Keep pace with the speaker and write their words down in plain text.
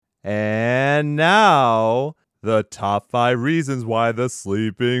And now, the top 5 reasons why the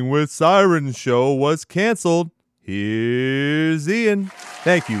Sleeping with Sirens show was canceled. Here's Ian.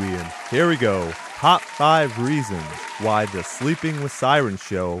 Thank you, Ian. Here we go. Top 5 reasons why the Sleeping with Sirens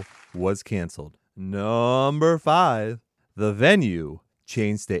show was canceled. Number 5, the venue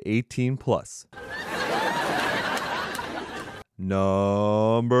changed to 18 plus.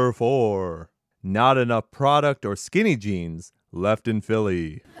 Number 4, not enough product or skinny jeans left in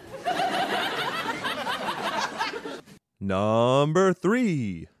Philly. Number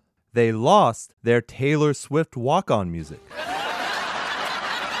 3, they lost their Taylor Swift walk-on music.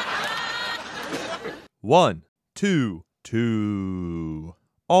 1, 2, 2.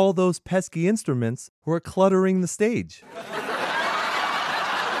 All those pesky instruments were cluttering the stage.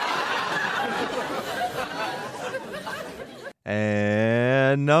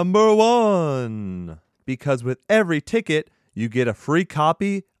 And number 1, because with every ticket, you get a free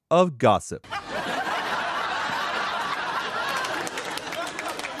copy of Gossip.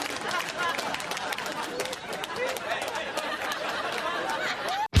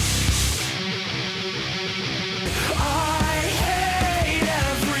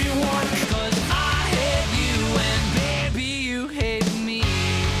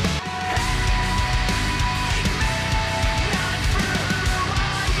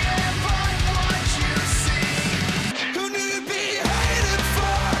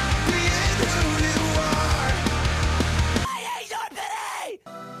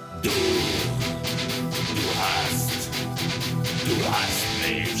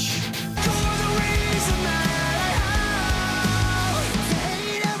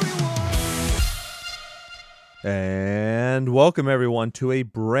 And welcome everyone to a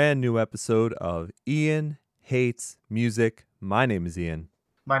brand new episode of Ian Hates Music. My name is Ian.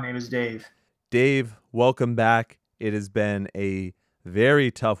 My name is Dave. Dave, welcome back. It has been a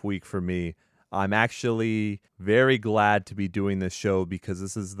very tough week for me. I'm actually very glad to be doing this show because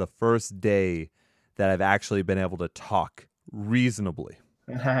this is the first day that I've actually been able to talk reasonably.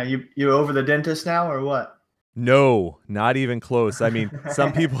 You over the dentist now or what? No, not even close. I mean,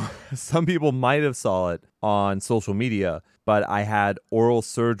 some people might have saw it on social media, but I had oral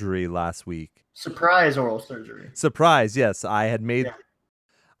surgery last week. Surprise oral surgery. Surprise, yes. I had made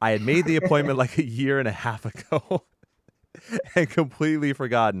the appointment like a year and a half ago and completely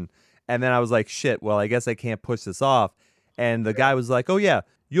forgotten. And then I was like, shit, well, I guess I can't push this off. And the guy was like, oh yeah,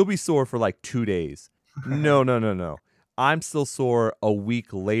 you'll be sore for like 2 days. No. I'm still sore a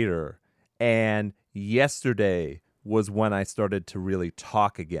week later. And yesterday was when I started to really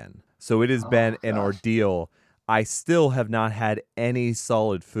talk again. So it has been an ordeal. I still have not had any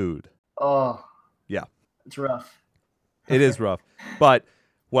solid food. Oh. Yeah. It's rough. It is rough. But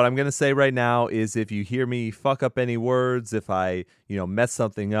what I'm going to say right now is if you hear me fuck up any words, if I, mess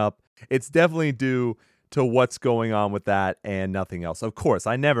something up, it's definitely due to what's going on with that and nothing else. Of course,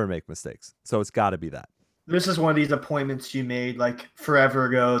 I never make mistakes. So it's got to be that. This is one of these appointments you made like forever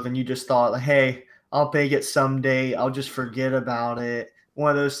ago. Then you just thought, like, hey, I'll make it someday. I'll just forget about it. One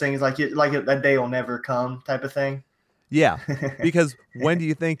of those things like that day will never come type of thing. Yeah, because when do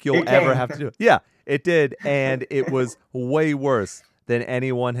you think you'll ever have to do it? Yeah, it did. And it was way worse than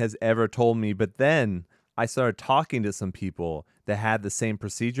anyone has ever told me. But then I started talking to some people that had the same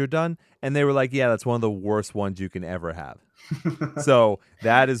procedure done. And they were like, yeah, that's one of the worst ones you can ever have. So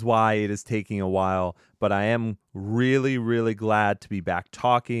that is why it is taking a while. But I am really, really glad to be back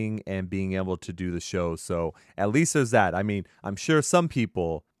talking and being able to do the show. So at least there's that. I mean, I'm sure some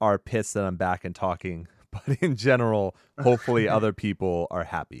people are pissed that I'm back and talking. But in general, hopefully other people are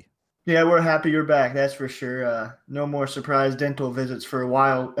happy. Yeah, we're happy you're back. That's for sure. No more surprise dental visits for a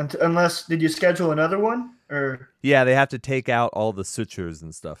while. Unless, did you schedule another one? Or yeah, they have to take out all the sutures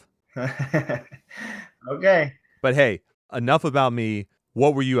and stuff. Okay. But hey, enough about me.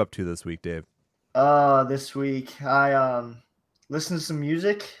 What were you up to this week, Dave? This week I listened to some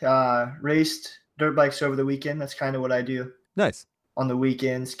music, raced dirt bikes over the weekend. That's kind of what I do. Nice. On the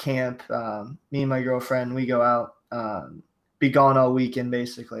weekends, camp. Me and my girlfriend, we go out, be gone all weekend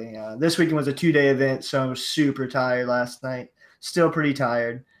basically. This weekend was a 2-day event, so I was super tired last night. Still pretty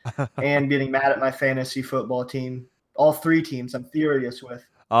tired, and getting mad at my fantasy football team. All 3 teams I'm furious with.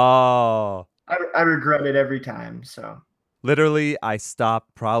 Oh. I regret it every time. So literally, I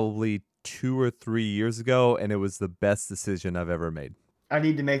stopped probably 2 or 3 years ago, and it was the best decision I've ever made. I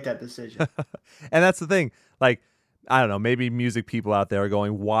need to make that decision. And that's the thing. Like, I don't know, maybe music people out there are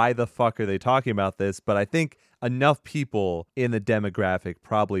going, why the fuck are they talking about this? But I think enough people in the demographic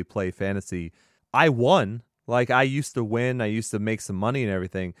probably play fantasy. I won. Like, I used to win. I used to make some money and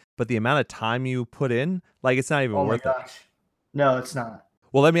everything. But the amount of time you put in, like, it's not even worth it. No, it's not.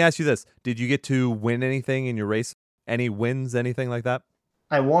 Well, let me ask you this. Did you get to win anything in your race? Any wins, anything like that?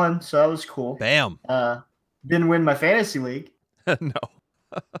 I won, so that was cool. Bam. Didn't win my fantasy league, No.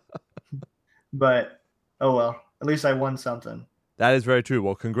 but oh well. At least I won something. That is very true.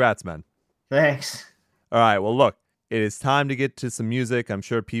 Well, congrats, man. Thanks. All right. Well, look, it is time to get to some music. I'm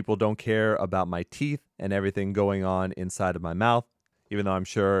sure people don't care about my teeth and everything going on inside of my mouth, even though I'm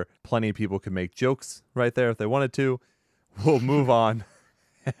sure plenty of people could make jokes right there if they wanted to. We'll move on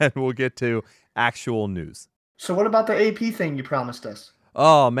and we'll get to actual news. So what about the AP thing you promised us?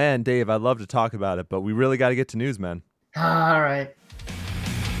 Oh, man, Dave, I'd love to talk about it, but we really got to get to news, man. All right.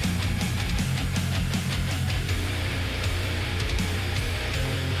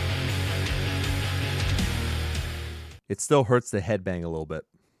 It still hurts to headbang a little bit.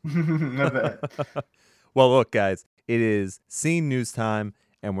 I bet. Well, look, guys, it is scene news time,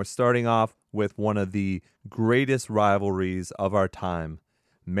 and we're starting off with one of the greatest rivalries of our time,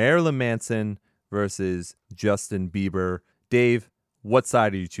 Marilyn Manson versus Justin Bieber. Dave, what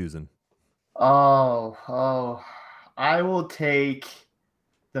side are you choosing? Oh, I will take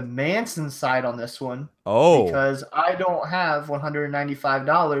the Manson side on this one. Oh, Because I don't have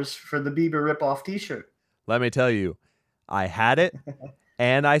 $195 for the Bieber ripoff T-shirt. let me tell you, I had it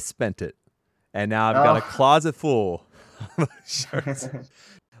and I spent it, and now I've got a closet full of shirts.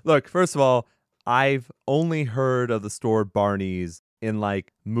 Look, first of all, I've only heard of the store Barney's in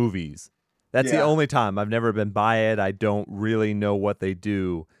like movies. That's the Yeah. only time. I've never been by it. I don't really know what they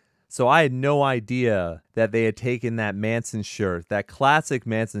do. So I had no idea that they had taken that Manson shirt, that classic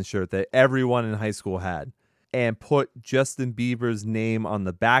Manson shirt that everyone in high school had, and put Justin Bieber's name on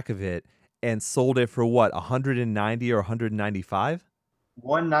the back of it and sold it for what, 190 or 195?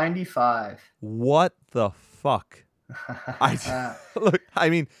 195. What the fuck? Look, I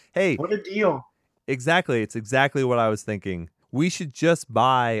mean, hey, What a deal. exactly. It's exactly what I was thinking. We should just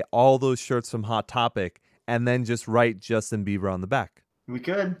buy all those shirts from Hot Topic and then just write Justin Bieber on the back. We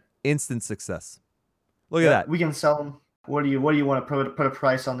could. Instant success. Look at that. We can sell them. What do you want to put a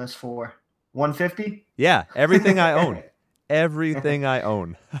price on this for? 150? Yeah, everything I own. Everything I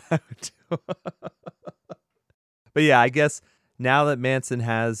own. But yeah, I guess now that Manson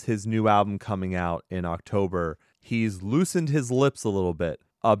has his new album coming out in October, he's loosened his lips a little bit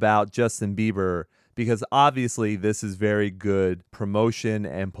about Justin Bieber because obviously this is very good promotion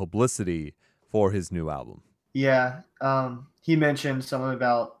and publicity for his new album. Yeah. He mentioned something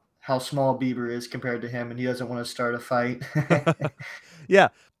about how small Bieber is compared to him, and he doesn't want to start a fight. Yeah,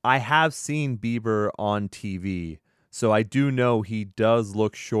 I have seen Bieber on TV, so I do know he does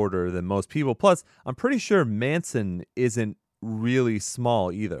look shorter than most people. Plus, I'm pretty sure Manson isn't really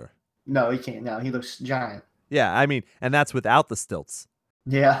small either. No, he can't. No, he looks giant. Yeah, I mean, and that's without the stilts.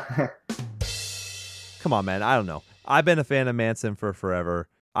 Yeah. Come on, man. I don't know. I've been a fan of Manson for forever.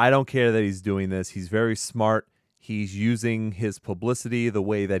 I don't care that he's doing this. He's very smart. He's using his publicity the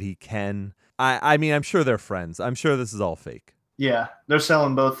way that he can. I mean, I'm sure they're friends. I'm sure this is all fake. Yeah. They're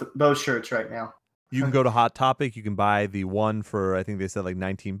selling both shirts right now. You can go to Hot Topic. You can buy the one for, I think they said like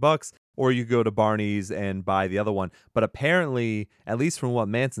 $19, or you go to Barney's and buy the other one. But apparently, at least from what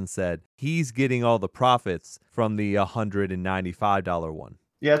Manson said, he's getting all the profits from the $195 one.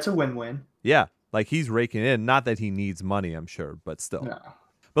 Yeah, it's a win-win. Yeah, like he's raking in. Not that he needs money, I'm sure, but still. No.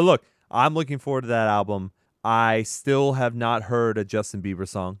 But look, I'm looking forward to that album. I still have not heard a Justin Bieber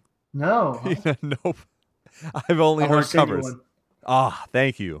song. No. Nope. I've only I wanna heard send you covers. one. Ah,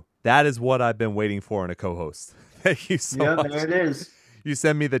 thank you. That is what I've been waiting for in a co-host. Thank you so Yeah, much. there it is. You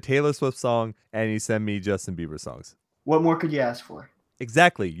send me the Taylor Swift song and you send me Justin Bieber songs. What more could you ask for?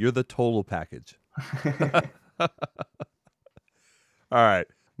 Exactly. You're the total package. All right.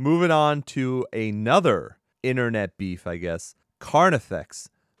 Moving on to another internet beef, I guess. Carnifex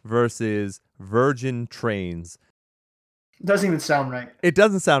versus Virgin Trains. Doesn't even sound right. It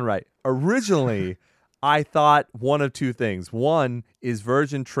doesn't sound right. Originally, I thought one of two things. One is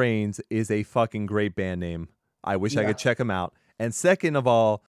Virgin Trains is a fucking great band name. I wish I could check them out. And second of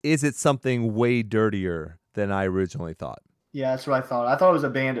all, is it something way dirtier than I originally thought? Yeah, that's what I thought. I thought it was a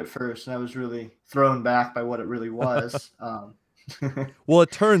band at first, and I was really thrown back by what it really was. Well,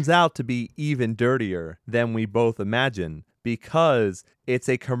 it turns out to be even dirtier than we both imagined because it's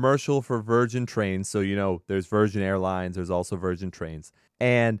a commercial for Virgin Trains. So, you know, there's Virgin Airlines, there's also Virgin Trains.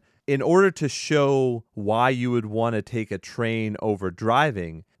 And in order to show why you would want to take a train over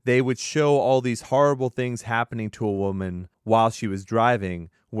driving, they would show all these horrible things happening to a woman while she was driving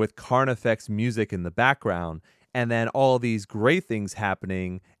with Carnifex music in the background. And then all these great things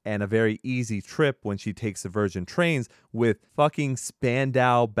happening and a very easy trip when she takes the Virgin Trains with fucking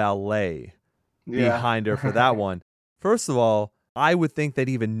Spandau Ballet behind her for that one. First of all, I would think that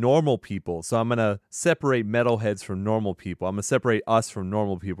even normal people, so I'm going to separate metalheads from normal people. I'm going to separate us from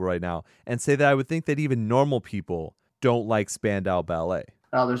normal people right now and say that I would think that even normal people don't like Spandau Ballet.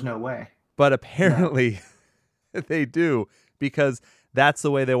 Oh, there's no way. But apparently they do, because that's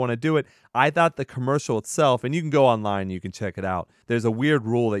the way they want to do it. I thought the commercial itself, and you can go online, you can check it out. There's a weird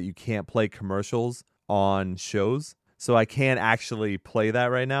rule that you can't play commercials on shows. So I can't actually play that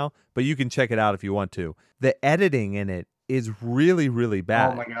right now, but you can check it out if you want to. The editing in it is really, really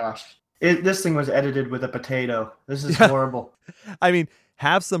bad. Oh my gosh. This thing was edited with a potato. This is horrible. I mean,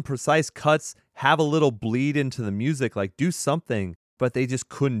 have some precise cuts, have a little bleed into the music, like do something, but they just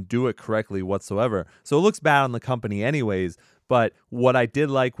couldn't do it correctly whatsoever. So it looks bad on the company anyways, but what I did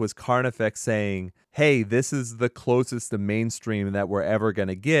like was Carnifex saying, hey, this is the closest to mainstream that we're ever going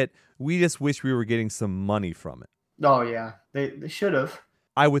to get. We just wish we were getting some money from it. Oh, yeah. They should have.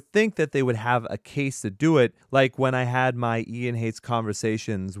 I would think that they would have a case to do it, like when I had my Ian Hates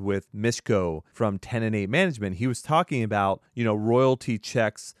conversations with Mishko from 10 and 8 Management. He was talking about, royalty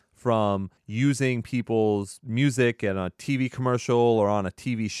checks from using people's music in a TV commercial or on a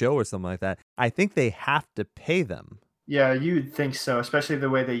TV show or something like that. I think they have to pay them. Yeah, you'd think so, especially the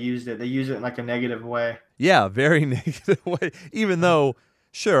way they used it. They use it in like a negative way. Yeah, very negative way. Even though,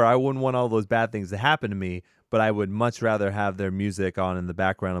 sure, I wouldn't want all those bad things to happen to me, but I would much rather have their music on in the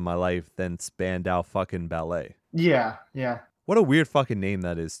background of my life than Spandau fucking Ballet. Yeah. What a weird fucking name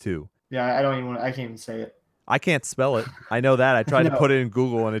that is, too. Yeah, I can't even say it. I can't spell it. I know that. I tried to put it in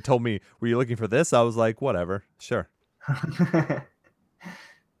Google and it told me, were you looking for this? I was like, whatever. Sure.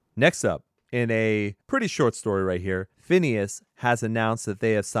 Next up, in a pretty short story right here, Phineas has announced that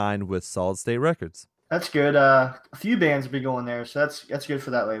they have signed with Solid State Records. That's good. A few bands will be going there, so that's good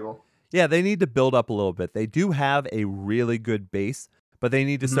for that label. Yeah, they need to build up a little bit. They do have a really good base, but they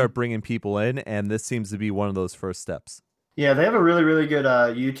need to start bringing people in, and this seems to be one of those first steps. Yeah, they have a really, really good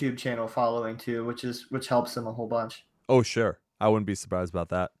YouTube channel following too, which helps them a whole bunch. Oh, sure. I wouldn't be surprised about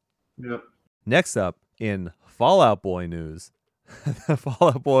that. Yep. Next up, in Fall Out Boy news,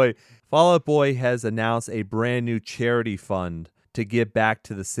 Fall Out Boy has announced a brand new charity fund to give back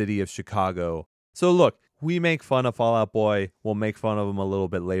to the city of Chicago. So look, we make fun of Fall Out Boy. We'll make fun of him a little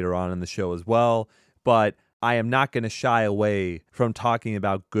bit later on in the show as well. But I am not going to shy away from talking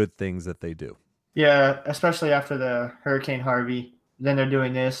about good things that they do. Yeah, especially after the Hurricane Harvey. Then they're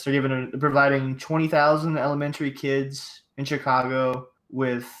doing this. They're providing 20,000 elementary kids in Chicago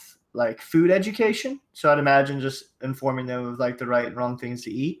with like food education. So I'd imagine just informing them of like the right and wrong things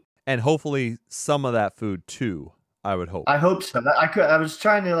to eat. And hopefully some of that food too, I would hope. I hope so. I was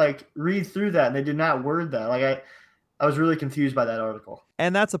trying to like read through that and they did not word that. Like I was really confused by that article.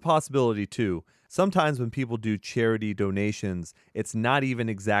 And that's a possibility too. Sometimes when people do charity donations, it's not even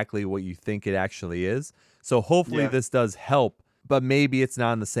exactly what you think it actually is. So hopefully this does help, but maybe it's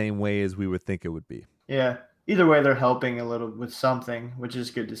not in the same way as we would think it would be. Yeah. Either way, they're helping a little with something, which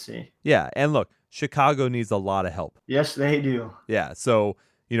is good to see. Yeah. And look, Chicago needs a lot of help. Yes, they do. Yeah. So,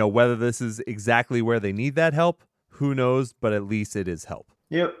 whether this is exactly where they need that help, who knows, but at least it is help.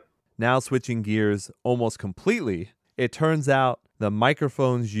 Yep. Now switching gears almost completely, it turns out the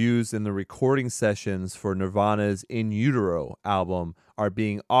microphones used in the recording sessions for Nirvana's In Utero album are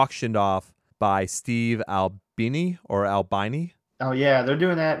being auctioned off by Steve Albini. Oh, yeah. They're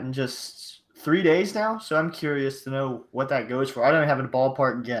doing that in just 3 days now. So I'm curious to know what that goes for. I don't have a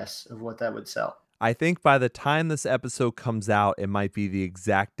ballpark guess of what that would sell. I think by the time this episode comes out, it might be the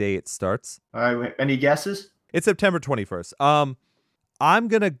exact day it starts. All right. Wait, any guesses? It's September 21st. I'm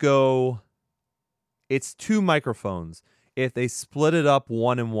going to go, it's 2 microphones. If they split it up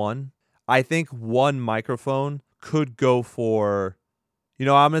 1 and 1, I think one microphone could go for, I'm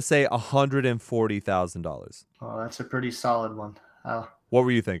going to say $140,000. Oh, that's a pretty solid one. What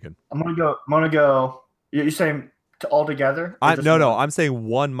were you thinking? I'm going to go, you're saying all together? No, I'm saying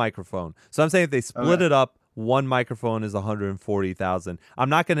one microphone. So I'm saying if they split it up, one microphone is $140,000. I'm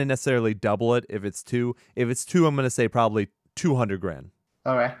not going to necessarily double it if it's 2. If it's 2, I'm going to say probably $200,000.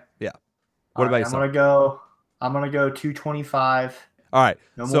 Okay. Yeah. What about yourself? I'm gonna go 225. All right.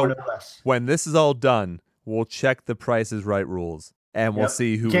 No more, no less. When this is all done, we'll check the Price is Right rules and we'll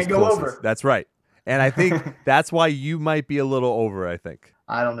see who can't was go closest. over. That's right. And I think that's why you might be a little over, I think.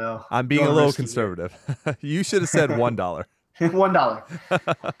 I don't know. I'm being a little conservative. You should have said $1.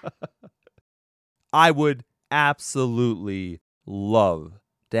 $1. I would absolutely love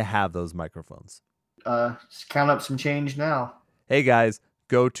to have those microphones. Just count up some change now. Hey guys,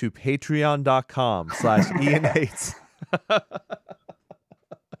 go to patreon.com/Ian Hates.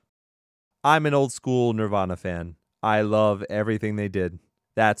 I'm an old school Nirvana fan. I love everything they did.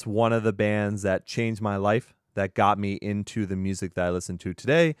 That's one of the bands that changed my life. that got me into the music that I listen to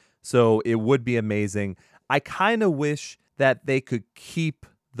today. So it would be amazing. I kind of wish that they could keep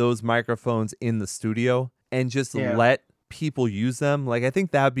those microphones in the studio and just let people use them. Like, I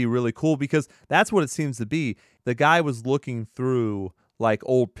think that would be really cool because that's what it seems to be. The guy was looking through like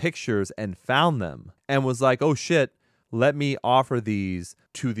old pictures and found them and was like, oh shit, let me offer these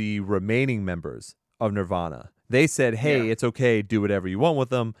to the remaining members of Nirvana. They said, hey, it's okay, do whatever you want with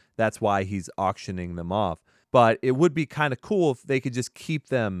them. That's why he's auctioning them off. But it would be kind of cool if they could just keep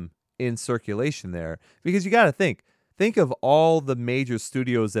them in circulation there, because you got to think of all the major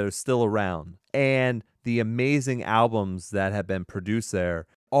studios that are still around and the amazing albums that have been produced there.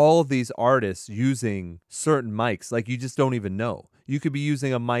 All of these artists using certain mics, like you just don't even know. You could be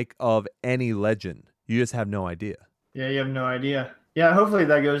using a mic of any legend. You just have no idea. Yeah, you have no idea. Yeah, hopefully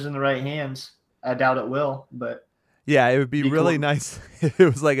that goes in the right hands. I doubt it will, but yeah, it would be really cool. Nice if it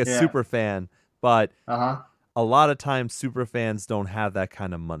was like a super fan, but a lot of times super fans don't have that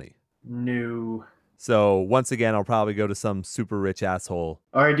kind of money. No. So once again, I'll probably go to some super rich asshole.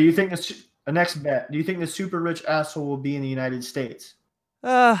 All right, do you think next bet? Do you think the super rich asshole will be in the United States?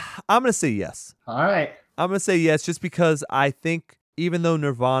 I'm gonna say yes. All right. I'm gonna say yes, just because I think even though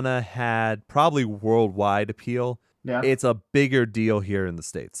Nirvana had probably worldwide appeal, it's a bigger deal here in the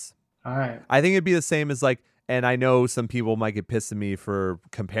States. All right. I think it'd be the same as like, and I know some people might get pissed at me for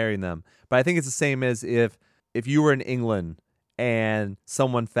comparing them, but I think it's the same as if you were in England and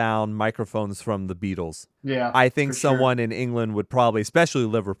someone found microphones from the Beatles. Yeah. I think someone in England would probably, especially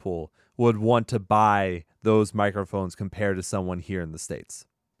Liverpool, would want to buy those microphones compared to someone here in the States.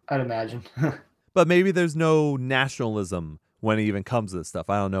 I'd imagine. But maybe there's no nationalism when it even comes to this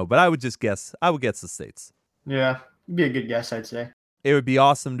stuff. I don't know, but I would guess the States. Yeah, it'd be a good guess, I'd say. It would be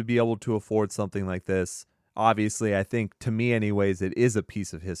awesome to be able to afford something like this. Obviously, I think, to me anyways, it is a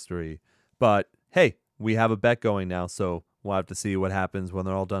piece of history. But hey, we have a bet going now, so we'll have to see what happens when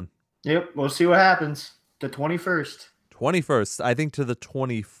they're all done. Yep, we'll see what happens. The 21st. 21st, I think to the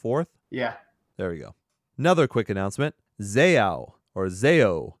 24th? Yeah. There we go. Another quick announcement. Zao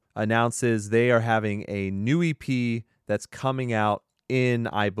announces they are having a new EP that's coming out in,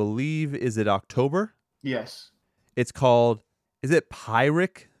 I believe, is it October? Yes. It's called, is it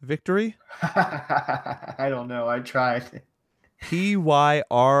Pyrrhic Victory? I don't know. I tried. Pyrrhic.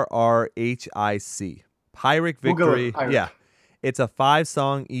 Pyrrhic Victory. We'll yeah. It's a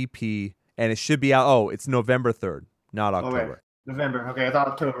 5-song EP, and it should be out. Oh, it's November 3rd, not October. Okay. November. Okay, I thought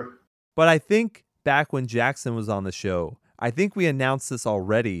October. But I think back when Jackson was on the show, I think we announced this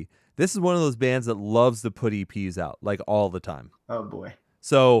already. This is one of those bands that loves to put EPs out, like all the time. Oh, boy.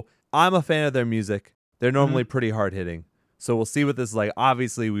 So I'm a fan of their music. They're normally pretty hard-hitting. So we'll see what this is like.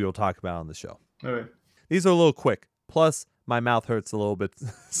 Obviously, we will talk about it on the show. Okay. These are a little quick. Plus, my mouth hurts a little bit,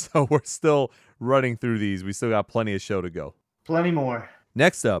 so we're still running through these. We still got plenty of show to go. Plenty more.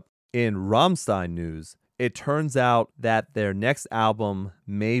 Next up, in Rammstein news, it turns out that their next album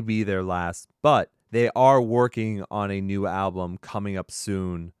may be their last, but they are working on a new album coming up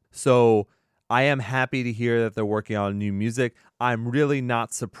soon. So I am happy to hear that they're working on new music. I'm really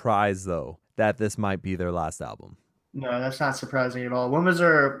not surprised, though, that this might be their last album. No, that's not surprising at all. When was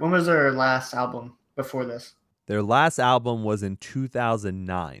their last album before this? Their last album was in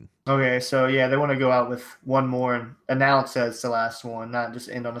 2009. Okay, so yeah, they want to go out with one more and announce that it's the last one, not just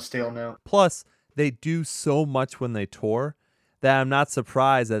end on a stale note. Plus, they do so much when they tour that I'm not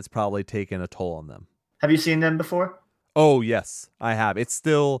surprised that it's probably taken a toll on them. Have you seen them before? Oh, yes, I have. It's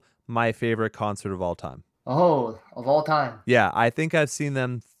still my favorite concert of all time. Oh, of all time. Yeah, I think I've seen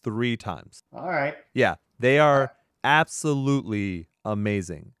them 3 times. All right. Yeah, they are absolutely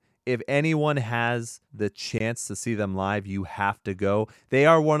amazing. If anyone has the chance to see them live, you have to go. They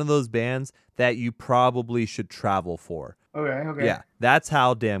are one of those bands that you probably should travel for. Okay. Yeah, that's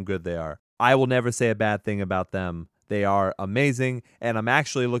how damn good they are. I will never say a bad thing about them. They are amazing, and I'm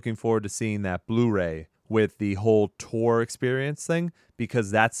actually looking forward to seeing that Blu-ray with the whole tour experience thing,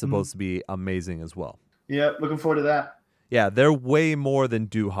 because that's supposed to be amazing as well. Yeah, looking forward to that. Yeah, they're way more than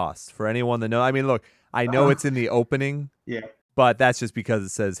Du Hast. For anyone that knows, I mean, look, I know it's in the opening, but that's just because it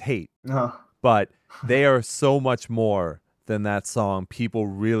says hate. But they are so much more than that song. People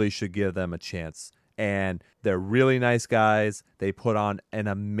really should give them a chance. And they're really nice guys. They put on an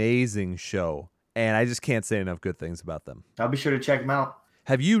amazing show. And I just can't say enough good things about them. I'll be sure to check them out.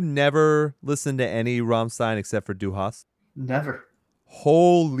 Have you never listened to any Rammstein except for Du Hast? Never.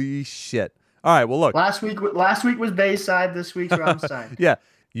 Holy shit. All right, well, look. Last week was Bayside. This week's Rammstein. Yeah,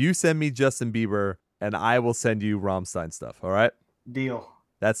 you send me Justin Bieber, and I will send you Rammstein stuff, all right? Deal.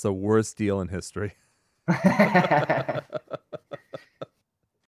 That's the worst deal in history. All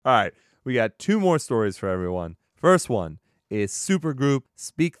right, We got 2 more stories for everyone. First one is supergroup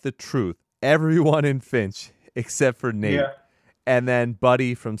Speak the Truth. Everyone in Finch except for Nate. Yeah. And then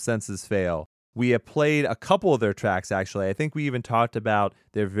Buddy from Senses Fail. We have played a couple of their tracks, actually. I think we even talked about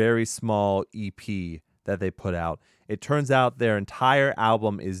their very small EP that they put out. It turns out their entire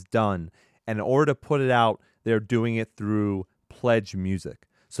album is done. And in order to put it out, they're doing it through Pledge Music.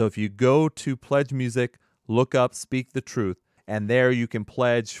 So if you go to Pledge Music, look up Speak the Truth, and there you can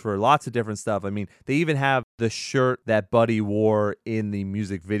pledge for lots of different stuff. I mean, they even have the shirt that Buddy wore in the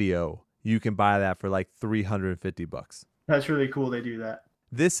music video. You can buy that for like $350. That's really cool they do that.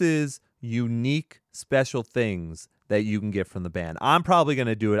 This is unique, special things that you can get from the band. I'm probably going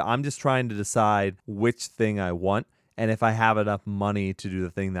to do it. I'm just trying to decide which thing I want and if I have enough money to do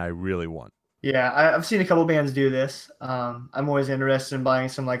the thing that I really want. Yeah, I've seen a couple bands do this. I'm always interested in buying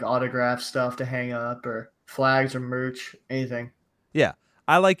some like autograph stuff to hang up or flags or merch, anything. Yeah,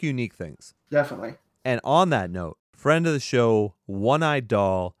 I like unique things. Definitely. And on that note, friend of the show, One Eyed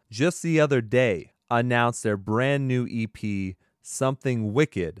Doll, just the other day announced their brand new EP, Something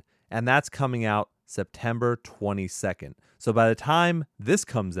Wicked, and that's coming out September 22nd. So by the time this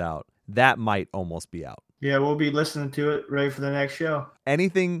comes out, that might almost be out. Yeah, we'll be listening to it, ready for the next show.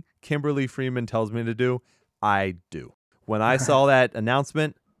 Anything Kimberly Freeman tells me to do, I do. When I saw that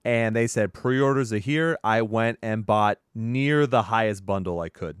announcement and they said pre-orders are here, I went and bought near the highest bundle I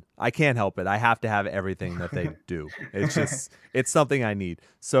could. I can't help it. I have to have everything that they do. It's just, it's something I need.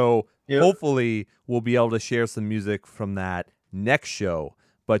 So hopefully we'll be able to share some music from that next show.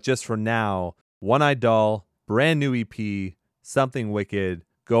 But just for now, One Eyed Doll, brand new EP, Something Wicked.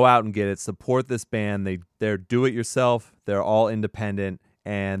 Go out and get it. Support this band. They're do-it-yourself. They're all independent,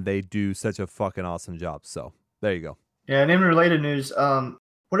 and they do such a fucking awesome job. So there you go. Yeah, and in related news,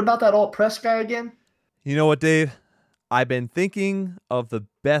 what about that alt press guy again? You know what, Dave? I've been thinking of the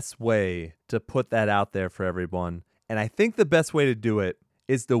best way to put that out there for everyone, and I think the best way to do it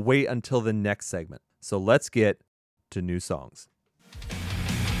is to wait until the next segment. So let's get to new songs.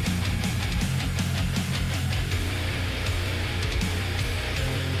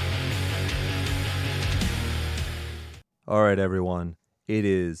 All right, everyone, it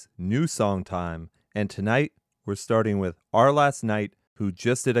is new song time, and tonight we're starting with Our Last Night, who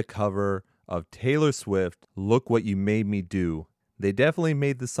just did a cover of Taylor Swift, Look What You Made Me Do. They definitely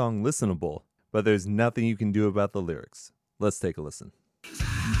made the song listenable, but there's nothing you can do about the lyrics. Let's take a listen.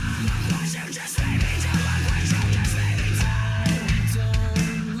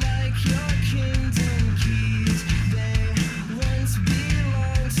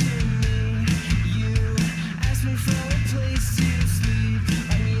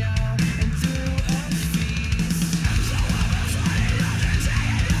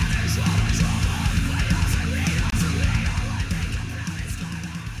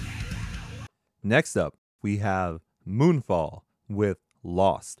 Next up, we have Moonfall with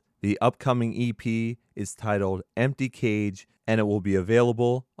Lost. The upcoming EP is titled Empty Cage, and it will be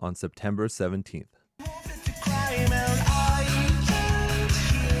available on September 17th.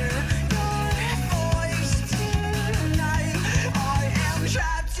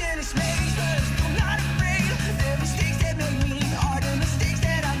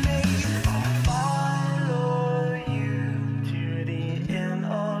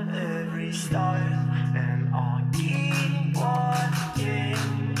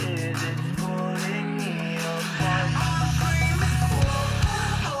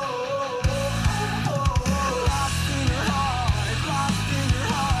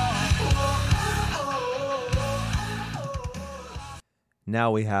 Now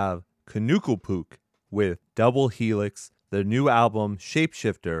we have Kanukulpuk with Double Helix. The new album,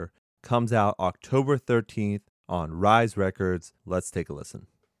 Shapeshifter, comes out October 13th on Rise Records. Let's take a listen.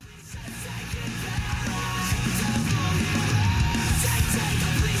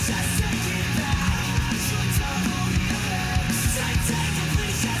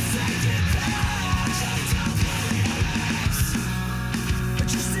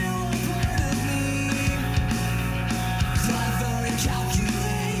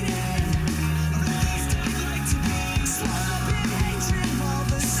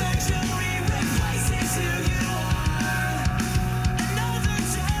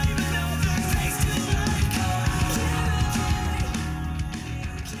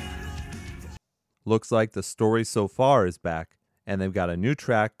 Looks like The Story So Far is back, and they've got a new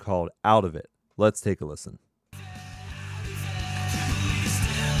track called Out of It. Let's take a listen.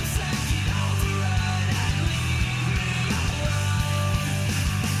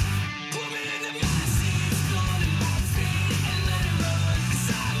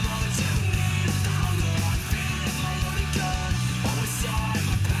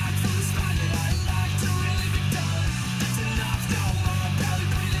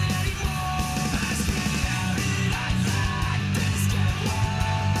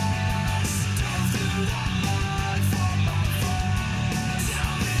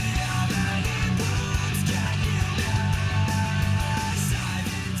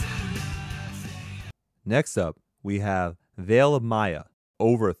 Next up, we have Veil of Maya,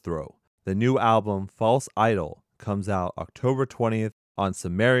 Overthrow. The new album, False Idol, comes out October 20th on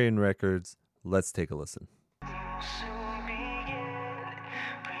Sumerian Records. Let's take a listen.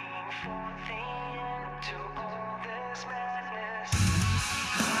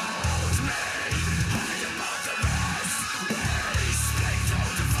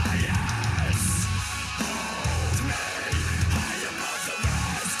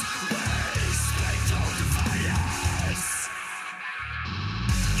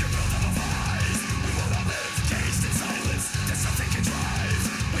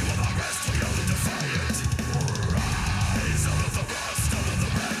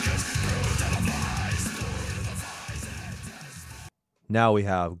 Now we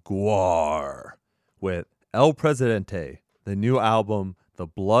have Guar with El Presidente. The new album, The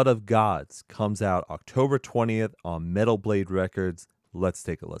Blood of Gods, comes out October 20th on Metal Blade Records. Let's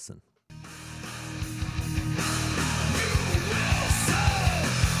take a listen.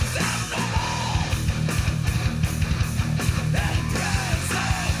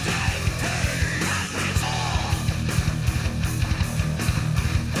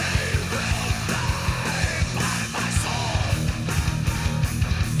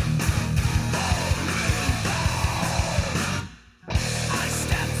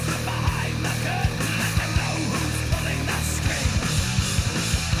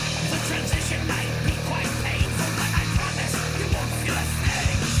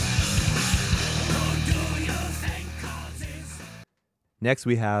 Next,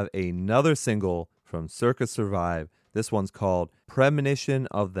 we have another single from Circa Survive. This one's called Premonition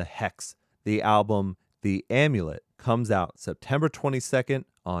of the Hex. The album, The Amulet, comes out September 22nd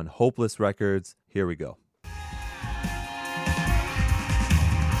on Hopeless Records. Here we go.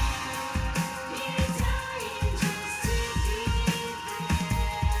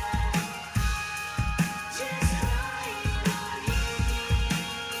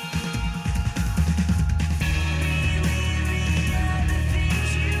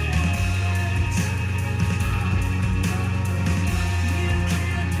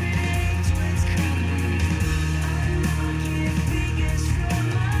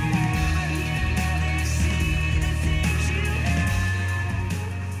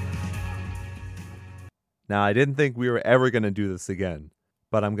 Now, I didn't think we were ever going to do this again,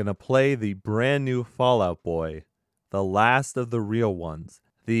 but I'm going to play the brand new Fall Out Boy, the last of the real ones.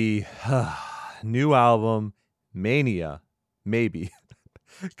 The new album, Mania, maybe,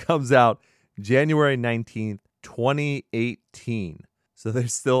 comes out January 19th, 2018. So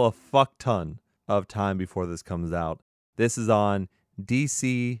there's still a fuck ton of time before this comes out. This is on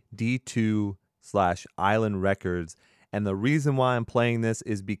DC D2/Island Records. And the reason why I'm playing this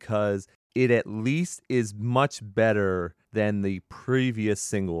is because it at least is much better than the previous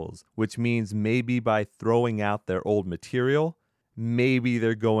singles, which means maybe by throwing out their old material, maybe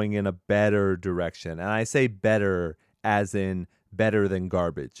they're going in a better direction. And I say better as in better than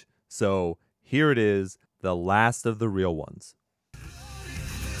garbage. So here it is, the last of the real ones.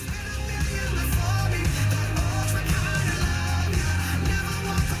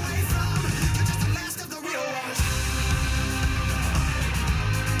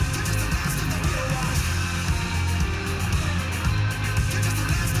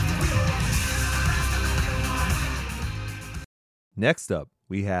 Next up,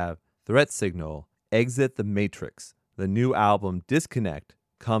 we have Threat Signal, Exit the Matrix. The new album, Disconnect,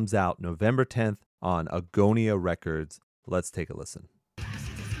 comes out November 10th on Agonia Records. Let's take a listen.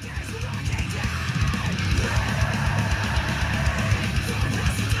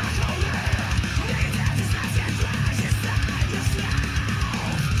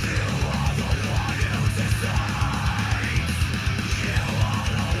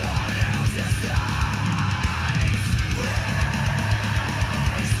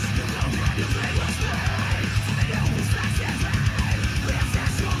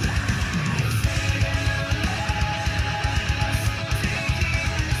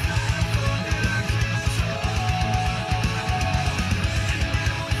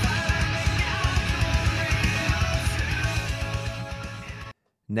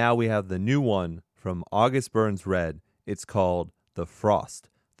 Now we have the new one from August Burns Red. It's called The Frost.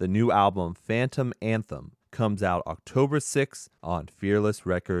 The new album, Phantom Anthem, comes out October 6th on Fearless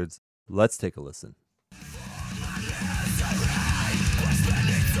Records. Let's take a listen.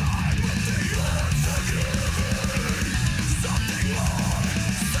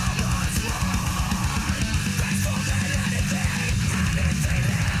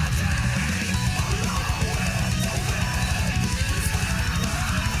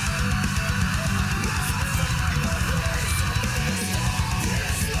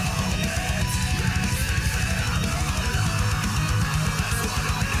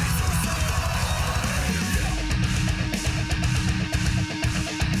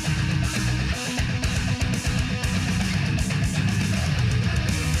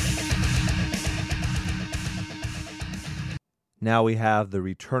 Now we have the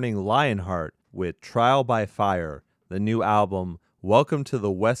returning Lionheart with Trial by Fire. The new album, Welcome to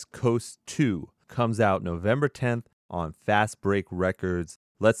the West Coast 2, comes out November 10th on Fast Break Records.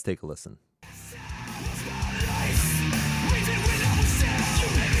 Let's take a listen.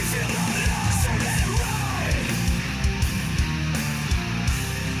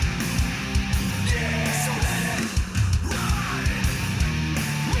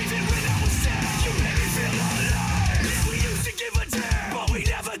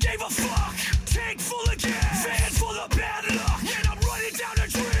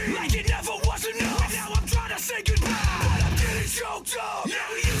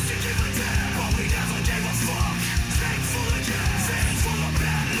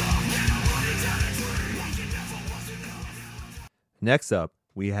 Next up,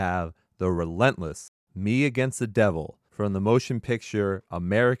 we have The Relentless, Me Against the Devil, from the motion picture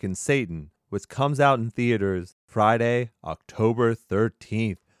American Satan, which comes out in theaters Friday, October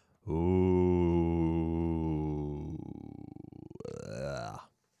 13th. Ooh.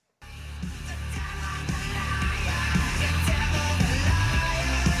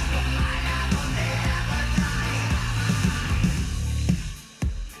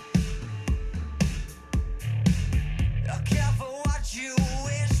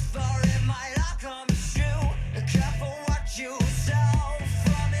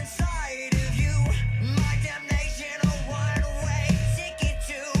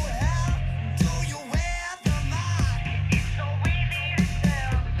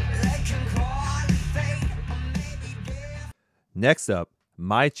 Next up,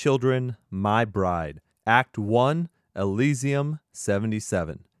 My Children, My Bride, Act 1, Elysium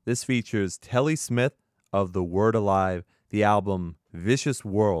 77. This features Telly Smith of The Word Alive. The album Vicious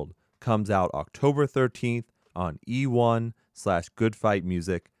World comes out October 13th on E1/Good Fight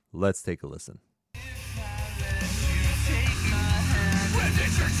Music. Let's take a listen.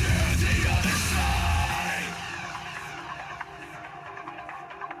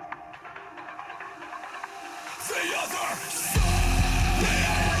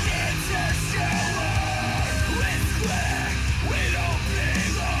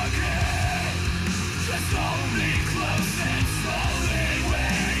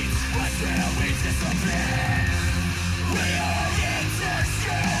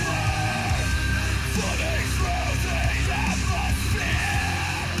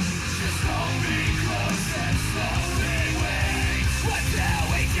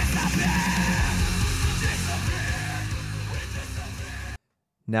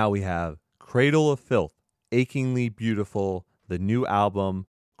 Now we have Cradle of Filth, Achingly Beautiful, the new album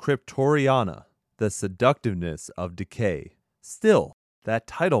Cryptoriana, The Seductiveness of Decay. Still, that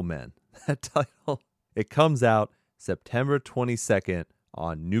title, man, that title. It comes out September 22nd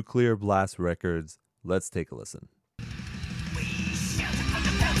on Nuclear Blast Records. Let's take a listen.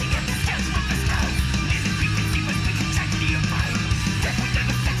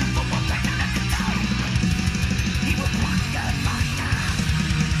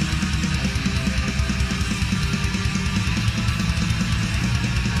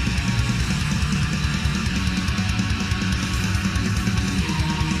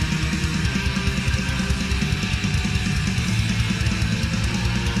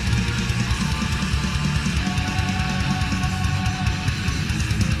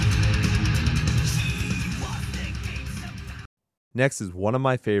 Next is one of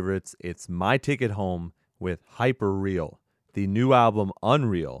my favorites. It's My Ticket Home with Hyperreal. The new album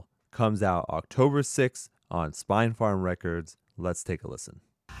Unreal comes out October 6th on Spinefarm Records. Let's take a listen.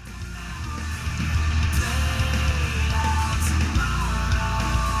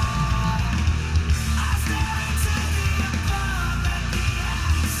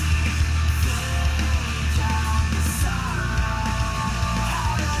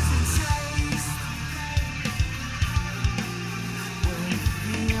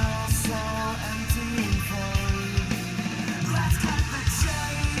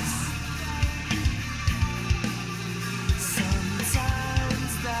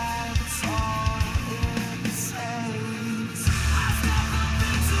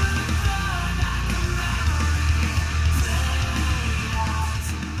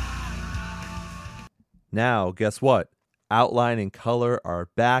 Now, guess what? Outline and Color are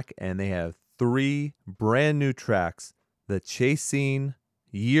back, and they have 3 brand new tracks: The Chase Scene,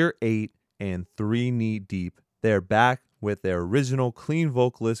 Year 8, and 3 Knee Deep. They're back with their original clean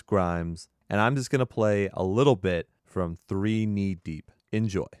vocalist Grimes, and I'm just going to play a little bit from 3 Knee Deep.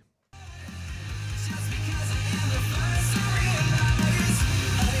 Enjoy.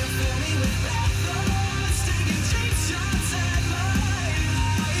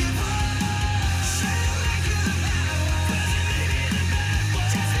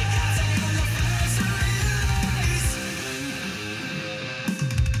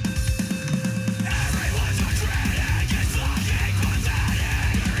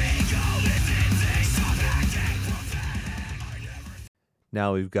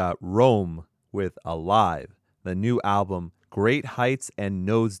 Now we've got Rome with Alive. The new album, Great Heights and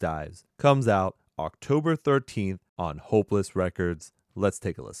Nosedives, comes out October 13th on Hopeless Records. Let's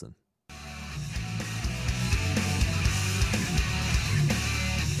take a listen.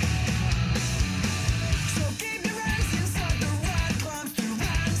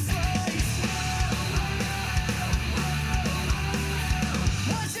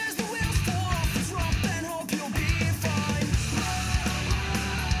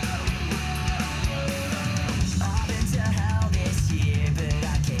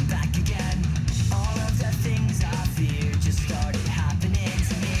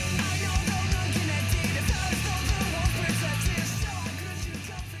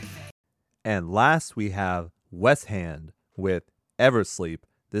 And last, we have West Hand with Eversleep.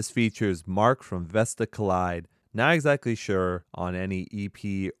 This features Mark from Vesta Collide. Not exactly sure on any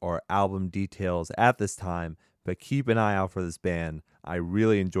EP or album details at this time, but keep an eye out for this band. I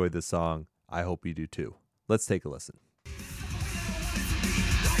really enjoyed this song. I hope you do too. Let's take a listen.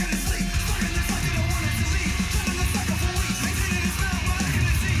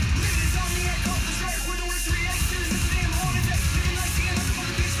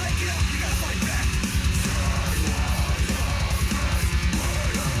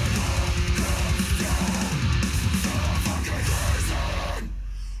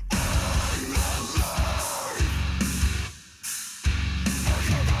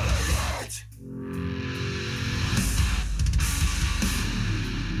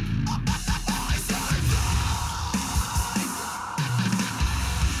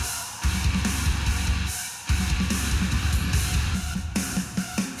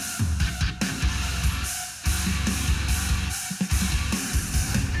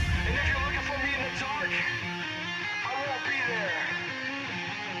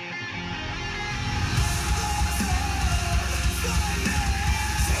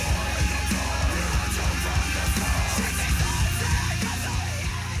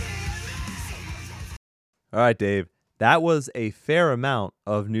 All right, Dave, that was a fair amount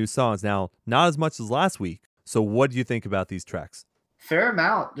of new songs. Now, not as much as last week. So what do you think about these tracks? Fair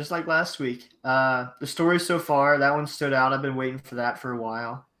amount, just like last week. The story so far, that one stood out. I've been waiting for that for a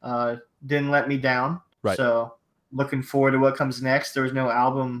while. Didn't let me down. Right. So looking forward to what comes next. There was no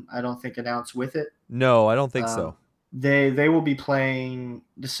album, I don't think, announced with it. No, I don't think so. They will be playing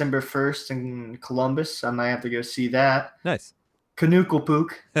December 1st in Columbus. I might have to go see that. Nice. Kanukelpook.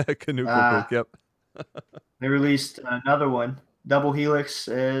 Kanukelpook, yep. They released another one, Double Helix.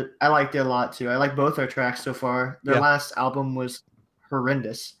 I liked it a lot too. I like both their tracks so far. Their last album was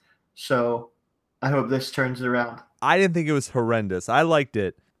horrendous, so I hope this turns it around. I didn't think it was horrendous. I liked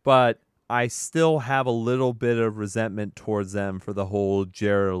it, but I still have a little bit of resentment towards them for the whole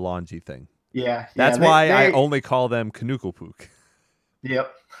Jared Alonji thing. Yeah. That's why I only call them Kanukelpook.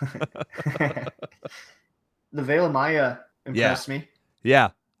 Yep. The Veil of Maya impressed me.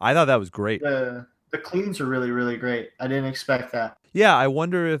 Yeah, I thought that was great. The cleans are really, really great. I didn't expect that. Yeah, I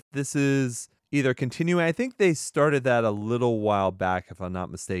wonder if this is either continuing. I think they started that a little while back, if I'm not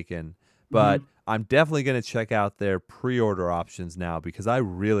mistaken. But I'm definitely going to check out their pre-order options now because I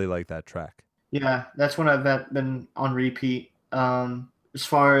really like that track. Yeah, that's one I've been on repeat. As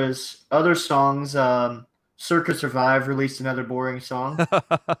far as other songs, Circa Survive released another boring song.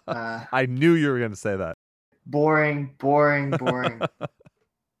 I knew you were going to say that. Boring.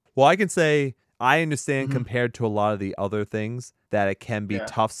 Well, I can say I understand compared to a lot of the other things that it can be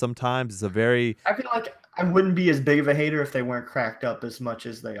tough sometimes. It's a very... I feel like I wouldn't be as big of a hater if they weren't cracked up as much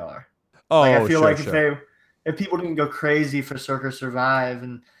as they are. Oh, I feel like if people didn't go crazy for Circa Survive,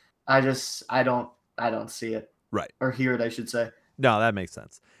 and I don't see it. Right. Or hear it, I should say. No, that makes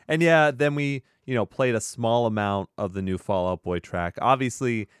sense. And yeah, then we, played a small amount of the new Fall Out Boy track.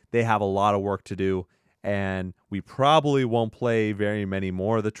 Obviously, they have a lot of work to do. And we probably won't play very many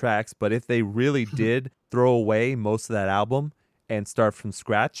more of the tracks, but if they really did throw away most of that album and start from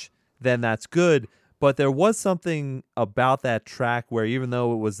scratch, then that's good. But there was something about that track where even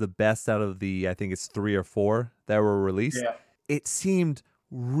though it was the best out of the, I think it's 3 or 4 that were released, it seemed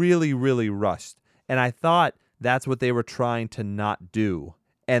really, really rushed. And I thought that's what they were trying to not do.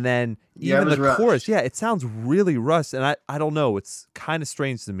 And then even the chorus, it sounds really rushed. And I don't know, it's kind of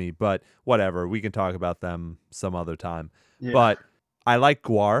strange to me, but whatever. We can talk about them some other time. Yeah. But I like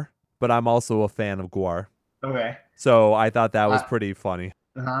Gwar, but I'm also a fan of Gwar. Okay. So I thought that was pretty funny.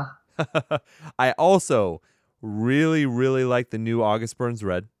 Uh-huh. I also really, really like the new August Burns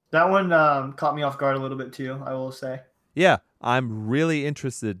Red. That one caught me off guard a little bit too, I will say. Yeah, I'm really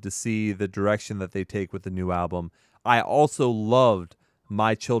interested to see the direction that they take with the new album. I also loved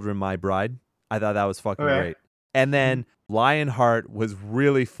My Children, My Bride. I thought that was fucking great. And then Lionheart was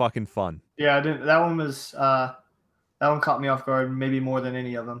really fucking fun. Yeah, I didn't. That one caught me off guard, maybe more than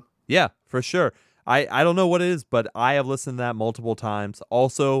any of them. Yeah, for sure. I don't know what it is, but I have listened to that multiple times.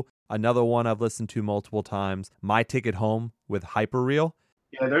 Also, another one I've listened to multiple times, My Ticket Home with Hyperreal.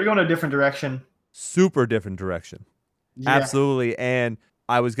 Yeah, they're going a different direction. Super different direction. Yeah. Absolutely. And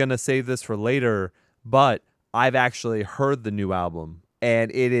I was going to save this for later, but I've actually heard the new album,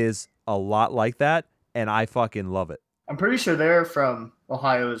 and it is a lot like that, and I fucking love it. I'm pretty sure they're from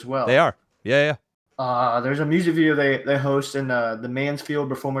Ohio as well. They are. Yeah. There's a music video they host in the Mansfield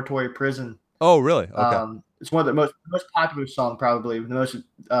Reformatory Prison. Oh, really? Okay. It's one of the most popular song, probably. The most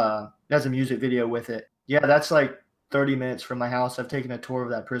it has a music video with it. Yeah, that's like 30 minutes from my house. I've taken a tour of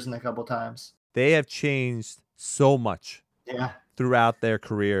that prison a couple times. They have changed so much throughout their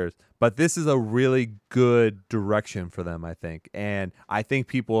careers, but this is a really good direction for them, I think. And I think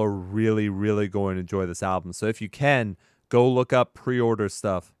people are really, really going to enjoy this album. So if you can, go look up pre-order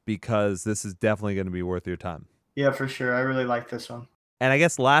stuff, because this is definitely going to be worth your time. Yeah, for sure. I really like this one. And I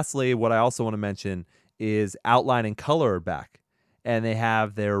guess lastly, what I also want to mention is Outline and Color are back. And they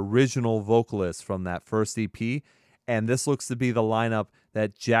have their original vocalists from that first EP. And this looks to be the lineup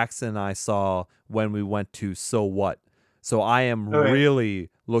that Jackson and I saw when we went to So What. So I am really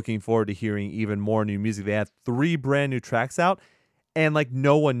looking forward to hearing even more new music. They had 3 brand new tracks out, and like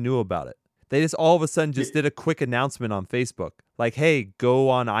no one knew about it. They just all of a sudden just did a quick announcement on Facebook. Like, hey, go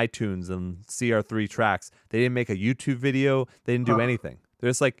on iTunes and see our 3 tracks. They didn't make a YouTube video. They didn't do anything. They're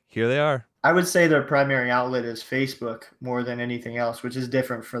just like, here they are. I would say their primary outlet is Facebook more than anything else, which is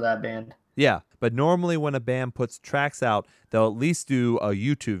different for that band. Yeah, but normally when a band puts tracks out, they'll at least do a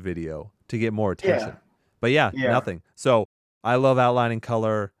YouTube video to get more attention. Yeah. But yeah, nothing. So I love Outline and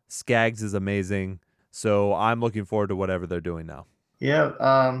Color. Skaggs is amazing. So I'm looking forward to whatever they're doing now.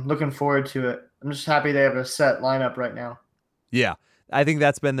 Yeah, looking forward to it. I'm just happy they have a set lineup right now. Yeah, I think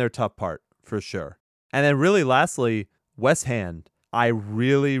that's been their tough part for sure. And then really lastly, West Hand. I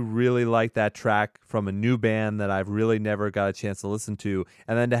really, really like that track from a new band that I've really never got a chance to listen to.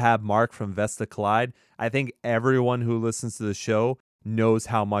 And then to have Mark from Vesta Collide, I think everyone who listens to the show knows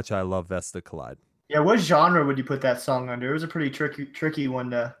how much I love Vesta Collide. Yeah, what genre would you put that song under? It was a pretty tricky one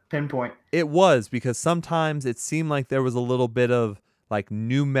to pinpoint. It was, because sometimes it seemed like there was a little bit of like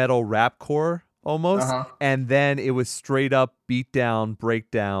new metal rapcore almost, and then it was straight up beatdown,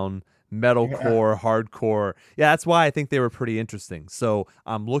 breakdown, metalcore, hardcore. Yeah, that's why I think they were pretty interesting. So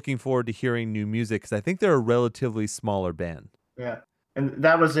I'm looking forward to hearing new music, because I think they're a relatively smaller band. Yeah, and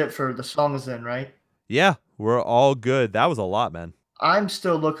that was it for the songs then, right? Yeah, we're all good. That was a lot, man. I'm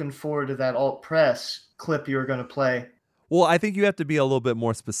still looking forward to that alt press clip you were going to play. Well, I think you have to be a little bit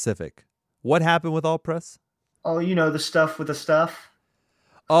more specific. What happened with alt press? Oh, you know, the stuff with the stuff.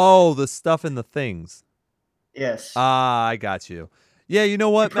 Oh, the stuff and the things. Yes. I got you. Yeah, you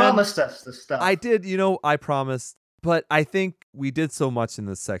know what, man? You promised us the stuff. I did, I promised. But I think we did so much in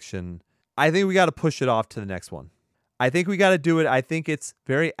this section. I think we got to push it off to the next one. I think we got to do it. I think it's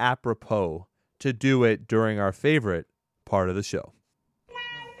very apropos to do it during our favorite part of the show.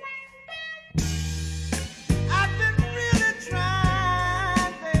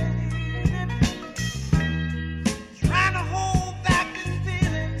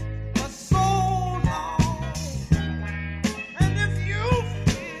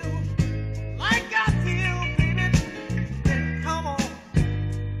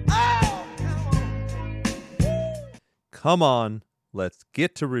 Come on, let's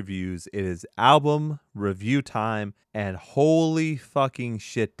get to reviews. It is album review time, and holy fucking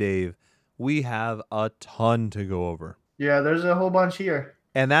shit, Dave, we have a ton to go over. Yeah, there's a whole bunch here.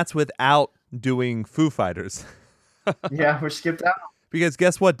 And that's without doing Foo Fighters. Yeah, we're skipped out. Because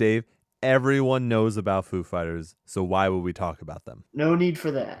guess what, Dave? Everyone knows about Foo Fighters, so why would we talk about them? No need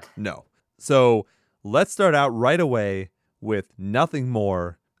for that. No. So let's start out right away with Nothing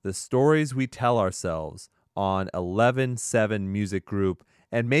More, the stories we tell ourselves, on 11-7 Music Group,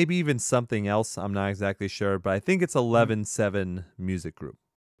 and maybe even something else. I'm not exactly sure, but I think it's 11-7 Music Group.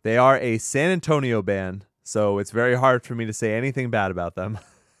 They are a San Antonio band, so it's very hard for me to say anything bad about them.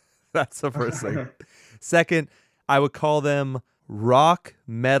 That's the first thing. Second, I would call them rock,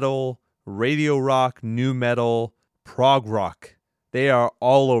 metal, radio rock, new metal, prog rock. They are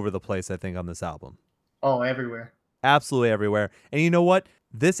all over the place, I think, on this album. Oh, everywhere. Absolutely everywhere. And you know what?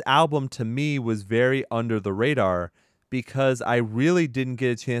 This album to me was very under the radar because I really didn't get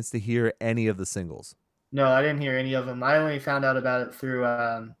a chance to hear any of the singles. No, I didn't hear any of them. I only found out about it through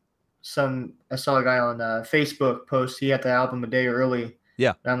I saw a guy on Facebook post. He had the album a day early.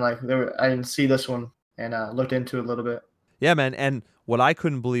 Yeah. And I'm like, I didn't see this one, and looked into it a little bit. Yeah, man. And what I